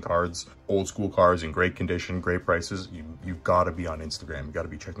amazing cards, old school cards in great condition, great prices, you've got to be on Instagram. You got to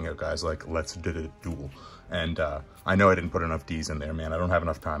be checking out guys like Let's Duel. And I know I didn't put enough D's in there, man. I don't have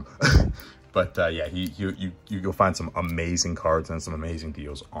enough time. But yeah, you'll find some amazing cards and some amazing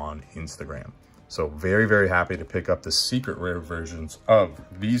deals on Instagram. So very happy to pick up the secret rare versions of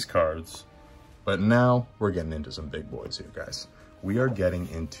these cards. But now we're getting into some big boys here, guys. We are getting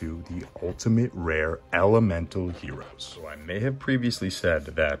into the ultimate rare Elemental Heroes. So I may have previously said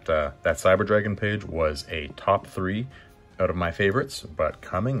that that Cyber Dragon page was a top 3 out of my favorites, but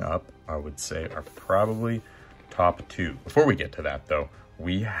coming up, I would say are probably top 2. Before we get to that though,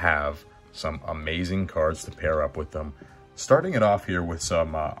 we have some amazing cards to pair up with them. Starting it off here with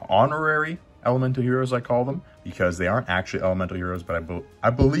some honorary Elemental Heroes, I call them, because they aren't actually Elemental Heroes, but I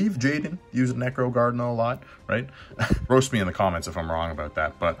believe Jaden used Necro Garden a lot, right? Roast me in the comments if I'm wrong about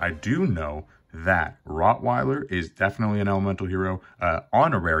that, but I do know that Rottweiler is definitely an Elemental Hero,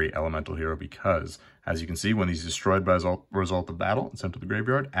 honorary Elemental Hero, because as you can see, when he's destroyed by result of battle and sent to the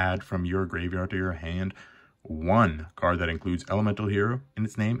graveyard, add from your graveyard to your hand 1 card that includes Elemental Hero in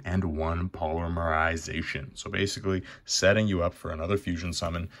its name and 1 Polymerization. So basically setting you up for another fusion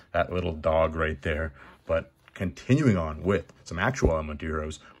summon, that little dog right there. But continuing on with some actual Elemental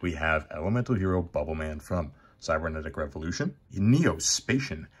Heroes, we have Elemental Hero Bubbleman from Cybernetic Revolution, Neos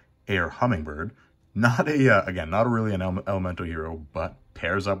Spacian Air Hummingbird, Not a, again, not really an elemental hero, but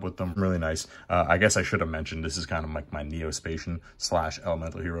pairs up with them really nice. I guess I should have mentioned this is kind of like my Neospatian /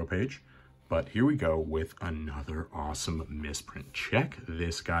 elemental hero page. But here we go with another awesome misprint. Check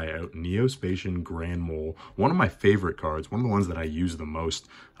this guy out, Neospatian Grand Mole. One of my favorite cards, one of the ones that I use the most,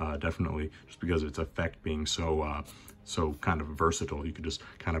 definitely, just because of its effect being so so kind of versatile. You could just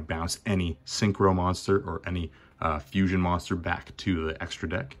kind of bounce any Synchro monster or any fusion monster back to the extra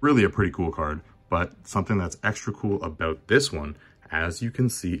deck. Really a pretty cool card, but something that's extra cool about this one, as you can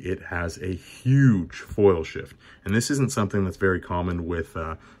see, it has a huge foil shift. And this isn't something that's very common with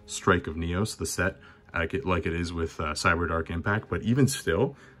Strike of Neos, the set, like it is with Cyber Dark Impact. But even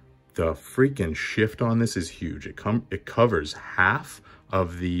still, the freaking shift on this is huge. It covers half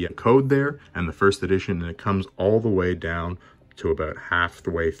of the code there and the first edition, and it comes all the way down to about half the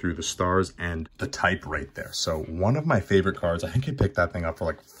way through the stars and the type right there. So one of my favorite cards, I think I picked that thing up for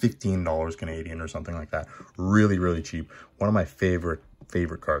like $15 Canadian or something like that. Really, really cheap. One of my favorite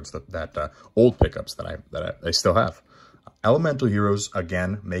cards that old pickups that I still have. Elemental Heroes,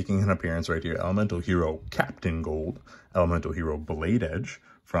 again, making an appearance right here. Elemental Hero Captain Gold, Elemental Hero Blade Edge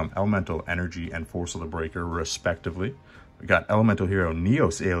from Elemental Energy and Force of the Breaker, respectively. We got Elemental Hero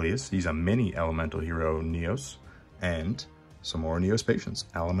Neos Alias. He's a mini Elemental Hero Neos. And some more Neospatians.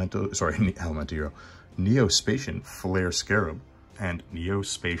 Elemental Hero. Neospatian Flare Scarab and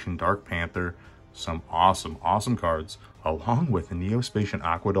Neospatian Dark Panther. Some awesome, awesome cards, along with the Neospatian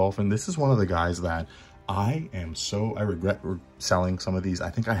Aqua Dolphin. This is one of the guys that I regret selling some of these. I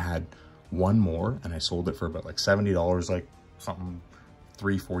think I had one more and I sold it for about like $70, like something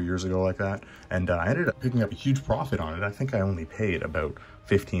 3-4 years ago like that. And I ended up picking up a huge profit on it. I think I only paid about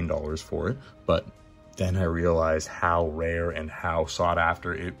 $15 for it, but then I realized how rare and how sought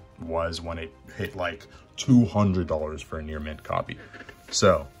after it was when it hit like $200 for a near mint copy.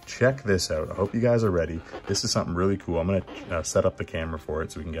 So check this out. I hope you guys are ready. This is something really cool. I'm gonna set up the camera for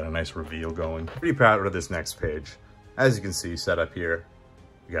it so we can get a nice reveal going. Pretty proud of this next page. As you can see, set up here,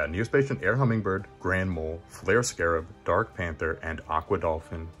 we got Neospatian Air Hummingbird, Grand Mole, Flare Scarab, Dark Panther, and Aqua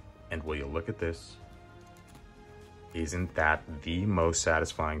Dolphin. And will you look at this? Isn't that the most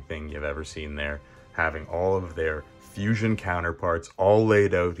satisfying thing you've ever seen there? Having all of their fusion counterparts all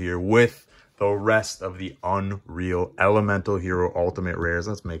laid out here with the rest of the unreal Elemental Hero Ultimate Rares.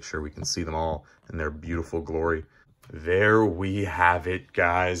 Let's make sure we can see them all in their beautiful glory. There we have it,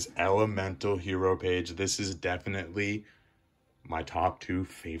 guys. Elemental Hero page. This is definitely my top 2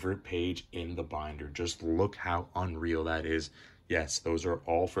 favorite page in the binder. Just look how unreal that is. Yes, those are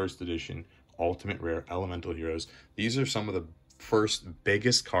all first edition Ultimate Rare Elemental Heroes. These are some of the first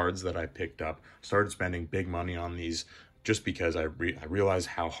biggest cards that I picked up. Started spending big money on these just because I realized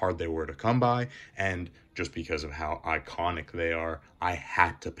how hard they were to come by, and just because of how iconic they are, I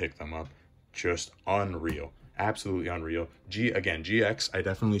had to pick them up. Just unreal. Absolutely unreal. Again, GX, I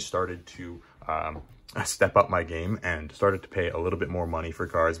definitely started to step up my game and started to pay a little bit more money for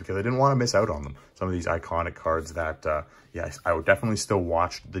cards because I didn't want to miss out on them. Some of these iconic cards that, yes, I would definitely still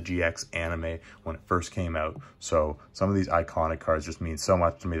watch the GX anime when it first came out. So some of these iconic cards just mean so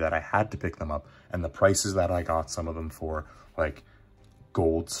much to me that I had to pick them up. And the prices that I got some of them for, like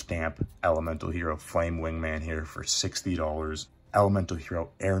Gold Stamp Elemental Hero Flame Wingman here for $60. Elemental Hero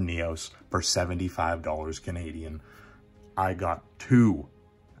Air Neos for $75 Canadian. I got 2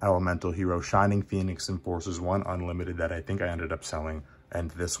 Elemental Hero Shining Phoenix Enforcers, one unlimited that I think I ended up selling,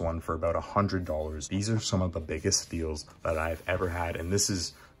 and this one for about $100. These are some of the biggest steals that I've ever had, and this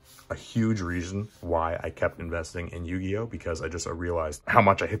is a huge reason why I kept investing in Yu-Gi-Oh, because I realized how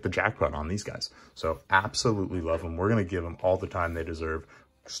much I hit the jackpot on these guys. So absolutely love them. We're going to give them all the time they deserve,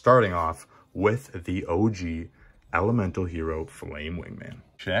 starting off with the OG Elemental Hero Flame Wingman.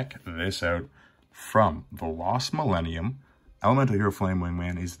 Check this out. From the Lost Millennium, Elemental Hero Flame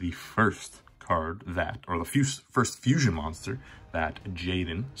Wingman is the first card that, or the first fusion monster that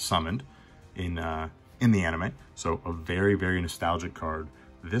Jaden summoned in the anime. So a very, very nostalgic card.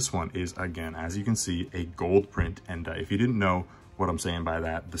 This one is, again, as you can see, a gold print. And if you didn't know what I'm saying by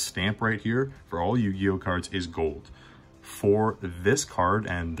that, the stamp right here for all Yu-Gi-Oh cards is gold. For this card,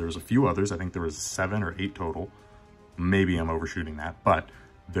 and there's a few others, I think there was 7 or 8 total. Maybe I'm overshooting that, but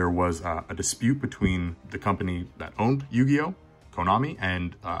there was a dispute between the company that owned Yu-Gi-Oh, Konami,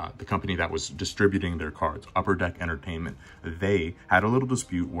 and the company that was distributing their cards, Upper Deck Entertainment. They had a little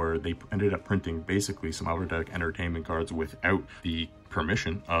dispute where they ended up printing basically some Upper Deck Entertainment cards without the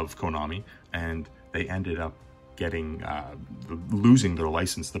permission of Konami, and they ended up getting losing their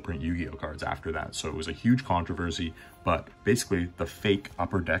license to print Yu-Gi-Oh cards after that. So it was a huge controversy, but basically the fake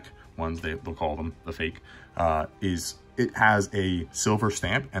Upper Deck ones, they'll call them the fake, is it has a silver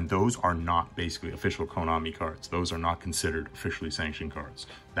stamp, and those are not basically official Konami cards. Those are not considered officially sanctioned cards.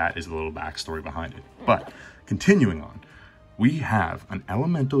 That is a little backstory behind it. But continuing on, we have an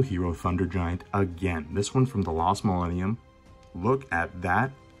Elemental Hero Thunder Giant again. This one from the Lost Millennium. Look at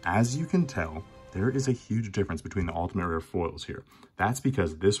that. As you can tell, there is a huge difference between the Ultimate Rare foils here. That's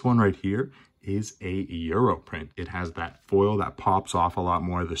because this one right here is a Euro print. It has that foil that pops off a lot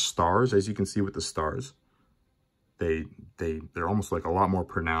more. The stars, as you can see with the stars, they're almost like a lot more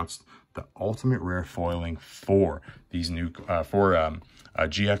pronounced. The Ultimate Rare foiling for these new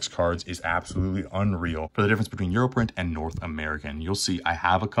GX cards is absolutely unreal for the difference between Europrint and North American. You'll see I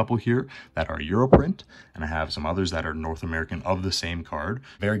have a couple here that are Europrint, and I have some others that are North American of the same card.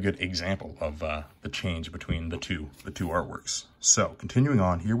 Very good example of the change between the two artworks. So continuing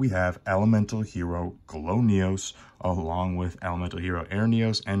on, here we have Elemental Hero Glow Neos along with Elemental Hero Air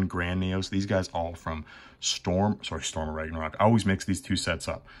Neos and Grand Neos. These guys all from Storm of Ragnarok. I always mix these two sets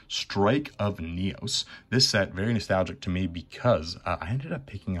up. Strike of Neos. This set, very nostalgic to me because I ended up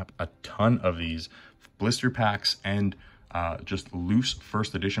picking up a ton of these blister packs and just loose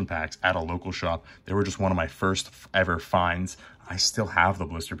first edition packs at a local shop. They were just one of my first ever finds. I still have the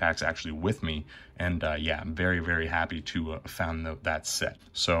blister packs actually with me. And yeah, I'm very, very happy to found that set.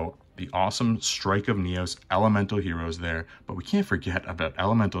 So the awesome Strike of Neos Elemental Heroes there, but we can't forget about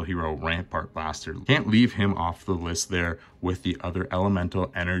Elemental Hero Rampart Blaster. Can't leave him off the list there with the other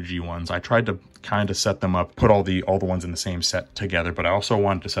Elemental Energy ones. I tried to kind of set them up, put all the ones in the same set together, but I also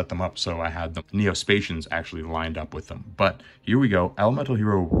wanted to set them up so I had the Neospatians actually lined up with them. But here we go, Elemental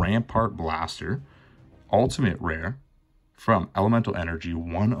Hero Rampart Blaster, Ultimate Rare, from Elemental Energy,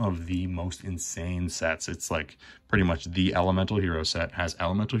 one of the most insane sets. It's like pretty much the Elemental Hero set. Has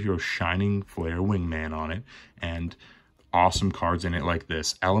Elemental Hero Shining Flare Wingman on it, and awesome cards in it like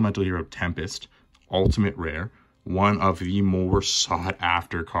this. Elemental Hero Tempest, Ultimate Rare, one of the more sought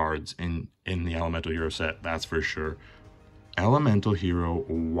after cards in the Elemental Hero set, that's for sure. Elemental Hero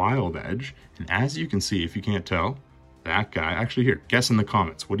Wild Edge, and as you can see, if you can't tell, that guy, actually here, guess in the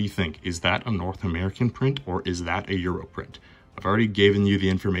comments, what do you think? Is that a North American print or is that a Euro print? I've already given you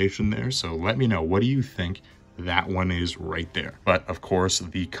the information there, so let me know, what do you think that one is right there? But of course,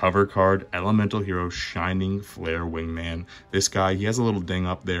 the cover card, Elemental Hero Shining Flare Wingman. This guy, he has a little ding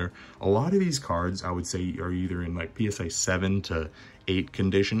up there. A lot of these cards, I would say, are either in like PSA 7 to 8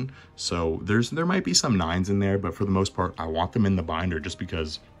 condition, so there might be some 9s in there, but for the most part, I want them in the binder just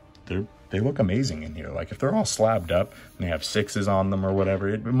because they look amazing in here. Like if they're all slabbed up and they have 6s on them or whatever,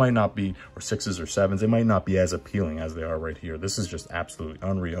 it might not be, or 6s or 7s, it might not be as appealing as they are right here. This is just absolutely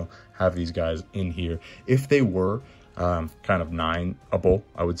unreal. Have these guys in here. If they were kind of 9able,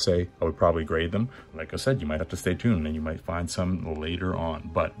 I would say I would probably grade them. Like I said, you might have to stay tuned and you might find some later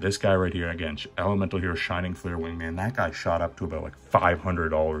on. But this guy right here, again, Elemental Hero Shining Flare Wingman, that guy shot up to about like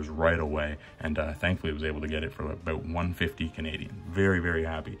 $500 right away, and thankfully was able to get it for about $150 Canadian. Very, very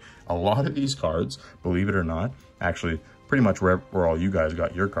happy. A lot of these cards, believe it or not, actually pretty much where all you guys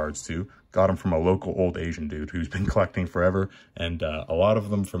got your cards to, got them from a local old Asian dude who's been collecting forever, and a lot of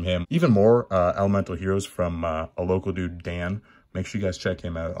them from him. Even more Elemental Heroes from a local dude, Dan. Make sure you guys check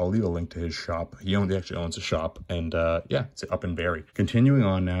him out. I'll leave a link to his shop. He actually owns a shop, and yeah, it's up in Barrie. Continuing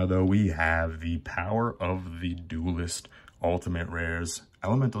on now, though, we have the Power of the Duelist Ultimate Rares,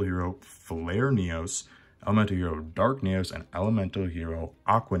 Elemental Hero Flare Neos, Elemental Hero Dark Neos, and Elemental Hero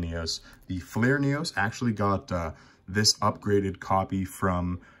Aqua Neos. The Flare Neos actually got this upgraded copy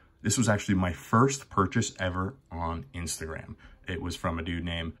from... This was actually my first purchase ever on Instagram. It was from a dude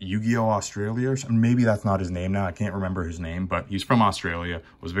named Yugioh Australia, or something. Maybe that's not his name now. I can't remember his name, but he's from Australia.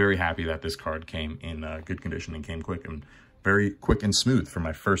 Was very happy that this card came in good condition and came quick, and very quick and smooth for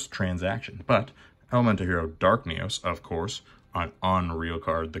my first transaction. But Elemental Hero Dark Neos, of course, an unreal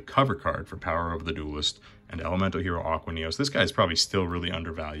card, the cover card for Power of the Duelist, and Elemental Hero Aqua Neos. This guy is probably still really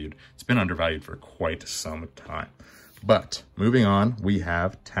undervalued. It's been undervalued for quite some time. But moving on, we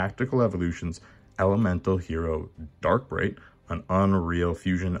have Tactical Evolutions Elemental Hero Darkbright, an unreal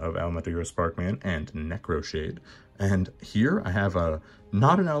fusion of Elemental Hero Sparkman and Necroshade. And here I have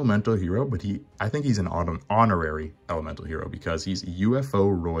not an Elemental Hero, but I think he's an honorary Elemental Hero because he's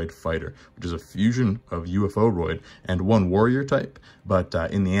UFO Roid Fighter, which is a fusion of UFO Roid and one warrior type. But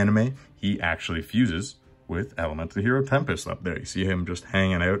in the anime, he actually fuses with Elemental Hero Tempest up there. You see him just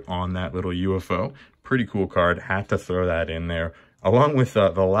hanging out on that little UFO. Pretty cool card. Had to throw that in there. Along with the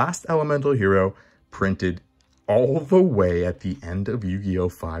last Elemental Hero printed all the way at the end of Yu-Gi-Oh!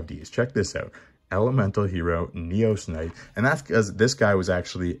 5Ds. Check this out. Elemental Hero Neos Knight. And that's because this guy was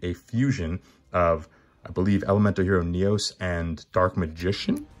actually a fusion of, I believe, Elemental Hero Neos and Dark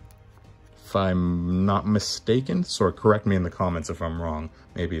Magician if I'm not mistaken. So correct me in the comments if I'm wrong.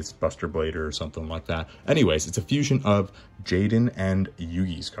 Maybe it's Buster Blader or something like that. Anyways, it's a fusion of Jaden and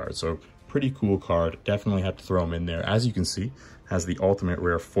Yugioh's card. So pretty cool card. Definitely have to throw them in there. As you can see, has the ultimate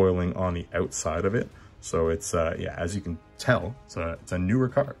rare foiling on the outside of it. So it's, yeah, as you can tell, it's a newer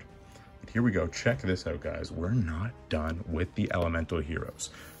card. But here we go. Check this out, guys. We're not done with the Elemental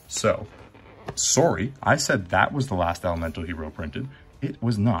Heroes. So, sorry, I said that was the last Elemental Hero printed. It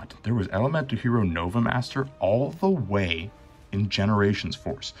was not. There was Elemental Hero Nova Master all the way in Generations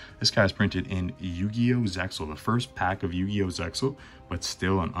Force. This guy's printed in Yugioh Zexal, the first pack of Yugioh Zexal, but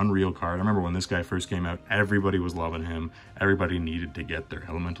still an unreal card. I remember when this guy first came out, everybody was loving him. Everybody needed to get their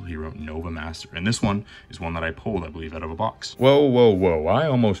Elemental Hero Nova Master. And this one is one that I pulled, I believe, out of a box. Whoa, whoa, whoa. I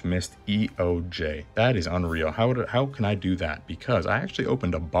almost missed EOJ. That is unreal. How can I do that? Because I actually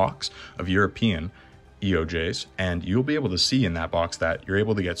opened a box of European EOJs, and you'll be able to see in that box that you're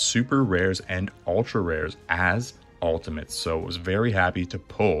able to get super rares and ultra rares as ultimates. So I was very happy to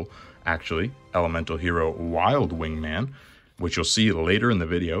pull actually Elemental Hero Wild Wingman, which you'll see later in the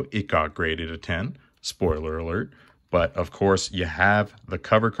video. It got graded a 10, spoiler alert. But of course you have the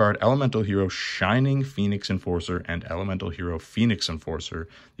cover card Elemental Hero Shining Phoenix Enforcer and Elemental Hero Phoenix Enforcer,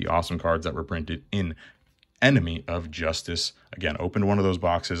 the awesome cards that were printed in Enemy of Justice. Again, opened one of those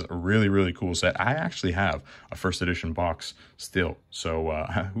boxes. A really, really cool set. I actually have a first edition box still. So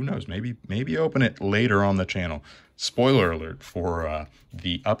who knows? Maybe open it later on the channel. Spoiler alert for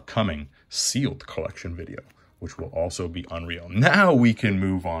the upcoming sealed collection video, which will also be unreal. Now we can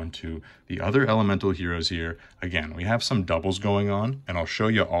move on to the other Elemental Heroes here. Again, we have some doubles going on, and I'll show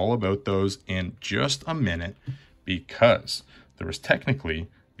you all about those in just a minute, because there was technically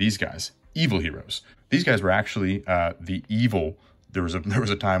these guys, evil heroes. These guys were actually the evil. There was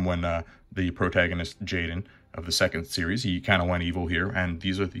a time when the protagonist Jaden of the second series, he kind of went evil here, and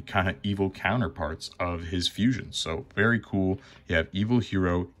these are the kind of evil counterparts of his fusions. So very cool. You have Evil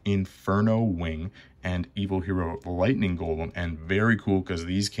Hero Inferno Wing and Evil Hero Lightning Golem, and very cool because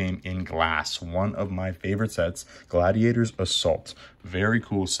these came in glass. One of my favorite sets, Gladiator's Assault. Very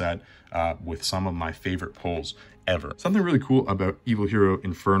cool set with some of my favorite pulls ever. Something really cool about Evil Hero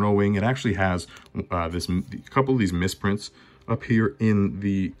Inferno Wing, it actually has a couple of these misprints up here in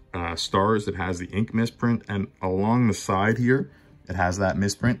the stars. It has the ink misprint, and along the side here it has that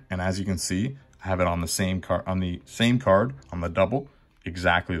misprint, and as you can see, I have it on the same card, on the double,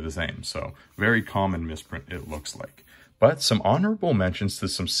 exactly the same. So very common misprint, it looks like. But some honorable mentions to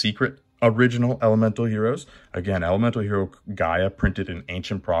some secret original Elemental Heroes. Again, Elemental Hero Gaia printed in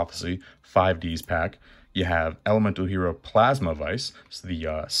Ancient Prophecy 5Ds pack. You have Elemental Hero Plasma Vice, so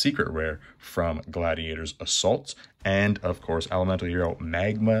the secret rare from Gladiator's Assault, and of course Elemental Hero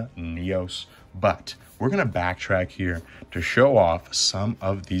Magma Neos. But we're gonna backtrack here to show off some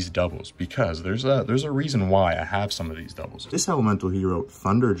of these doubles, because there's a reason why I have some of these doubles. This Elemental Hero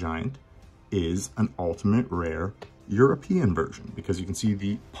Thunder Giant is an ultimate rare European version, because you can see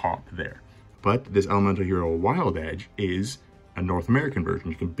the pop there. But this Elemental Hero Wild Edge is a North American version.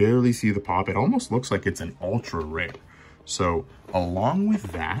 You can barely see the pop. It almost looks like it's an ultra rare. So along with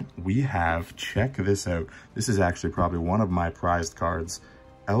that, we have, check this out. This is actually probably one of my prized cards,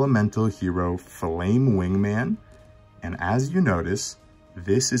 Elemental Hero Flame Wingman. And as you notice,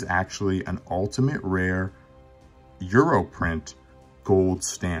 this is actually an ultimate rare Europrint gold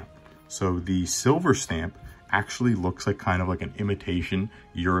stamp. So the silver stamp actually looks like kind of like an imitation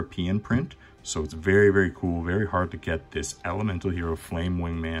European print. So it's very, very cool, very hard to get this Elemental Hero Flame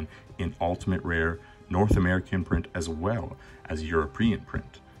Wingman in ultimate rare North American print as well as European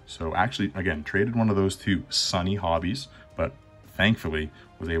print. So actually, again, traded one of those to Sunny Hobbies, but thankfully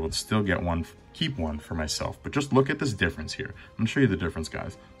was able to still get one, keep one for myself. But just look at this difference here. I'm gonna show you the difference,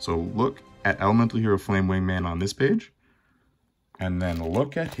 guys. So look at Elemental Hero Flame Wingman on this page, and then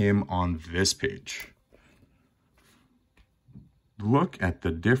look at him on this page. Look at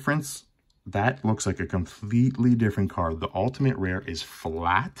the difference. That looks like a completely different card. The ultimate rare is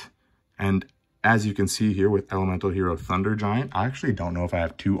flat, and as you can see here with Elemental Hero Thunder Giant, I actually don't know if I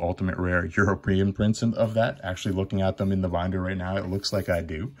have two ultimate rare European prints of that. Actually looking at them in the binder right now, it looks like I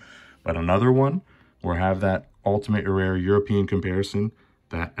do. But another one where I have that ultimate rare European comparison,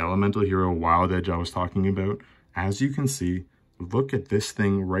 that Elemental Hero Wild Edge I was talking about. As you can see, look at this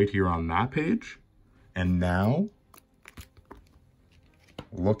thing right here on that page, and now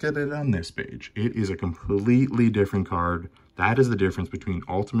look at it on this page. It is a completely different card. That is the difference between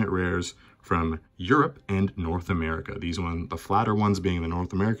ultimate rares from Europe and North America. These ones, the flatter ones being the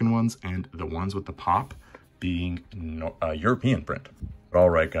North American ones, and the ones with the pop being European print. But all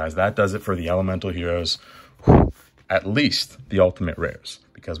right, guys, that does it for the Elemental Heroes. At least the ultimate rares.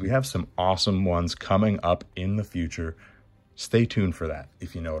 because we have some awesome ones coming up in the future. Stay tuned for that,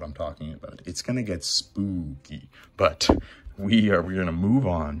 if you know what I'm talking about. It's going to get spooky, but we're going to move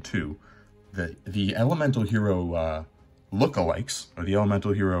on to the Elemental Hero lookalikes, or the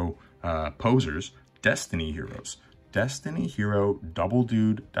Elemental Hero posers, Destiny Heroes. Destiny Hero Double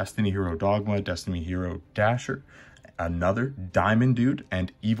Dude, Destiny Hero Dogma, Destiny Hero Dasher, another Diamond Dude,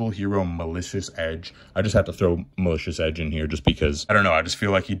 and Evil Hero Malicious Edge. I just had to throw Malicious Edge in here just because, I don't know, I just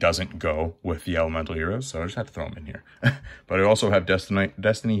feel like he doesn't go with the Elemental Heroes, so I just had to throw him in here. But I also have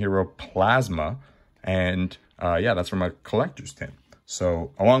Destiny Hero Plasma, and yeah, that's from a collector's tin.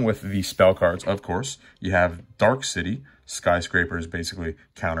 So along with the spell cards, of course, you have Dark City, Skyscraper's basically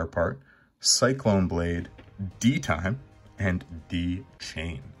counterpart, Cyclone Blade, D-Time, and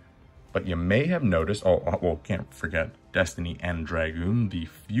D-Chain. But you may have noticed, well, can't forget Destiny and Dragoon, the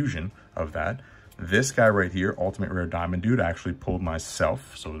fusion of that. This guy right here, Ultimate Rare Diamond Dude, I actually pulled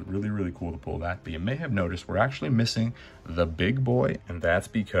myself, so it's really, really cool to pull that. But you may have noticed we're actually missing the big boy, and that's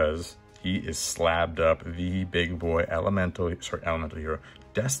because he is slabbed up, the big boy Elemental Hero,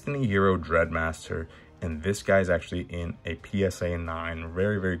 Destiny Hero Dreadmaster, and this guy's actually in a PSA 9.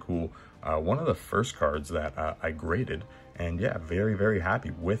 Very, very cool. One of the first cards that I graded, and yeah, very, very happy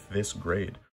with this grade.